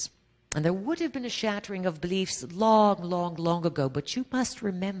beliefs. And there would have been a shattering of beliefs long, long, long ago, but you must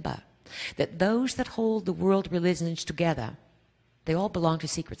remember that those that hold the world religions together, they all belong to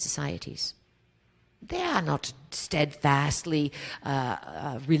secret societies. They are not steadfastly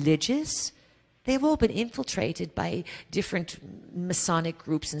religious. They've all been infiltrated by different Masonic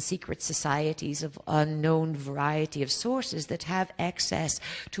groups and secret societies of unknown variety of sources that have access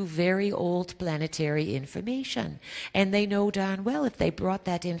to very old planetary information. And they know darn well if they brought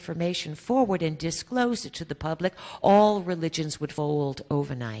that information forward and disclosed it to the public, all religions would fold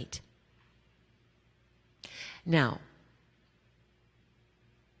overnight. Now,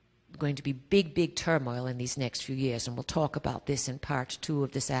 going to be big, big turmoil in these next few years, and we'll talk about this in part 2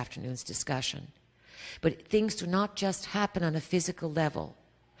 of this afternoon's discussion. But things do not just happen on a physical level.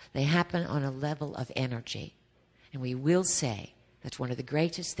 They happen on a level of energy. And we will say that one of the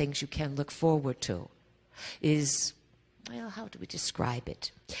greatest things you can look forward to is, well, how do we describe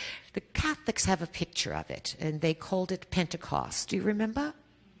it? The Catholics have a picture of it, and they called it Pentecost. Do you remember?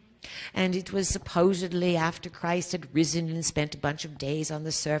 And it was supposedly after Christ had risen and spent a bunch of days on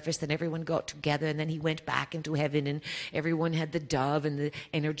the surface, then everyone got together, and then he went back into heaven, and everyone had the dove and the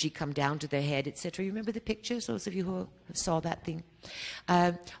energy come down to their head, etc. You remember the pictures, those of you who saw that thing?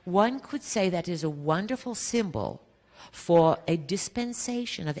 One could say that is a wonderful symbol for a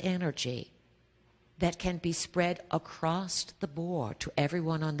dispensation of energy that can be spread across the board to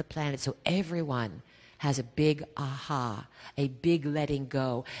everyone on the planet, so everyone has a big aha, a big letting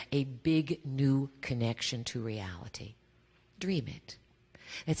go, a big new connection to reality. Dream it.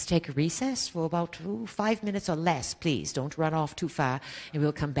 Let's take a recess for about 5 minutes or less, please. Don't run off too far, and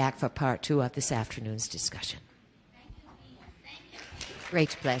we'll come back for part 2 of this afternoon's discussion.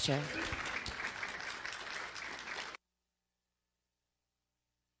 Great pleasure.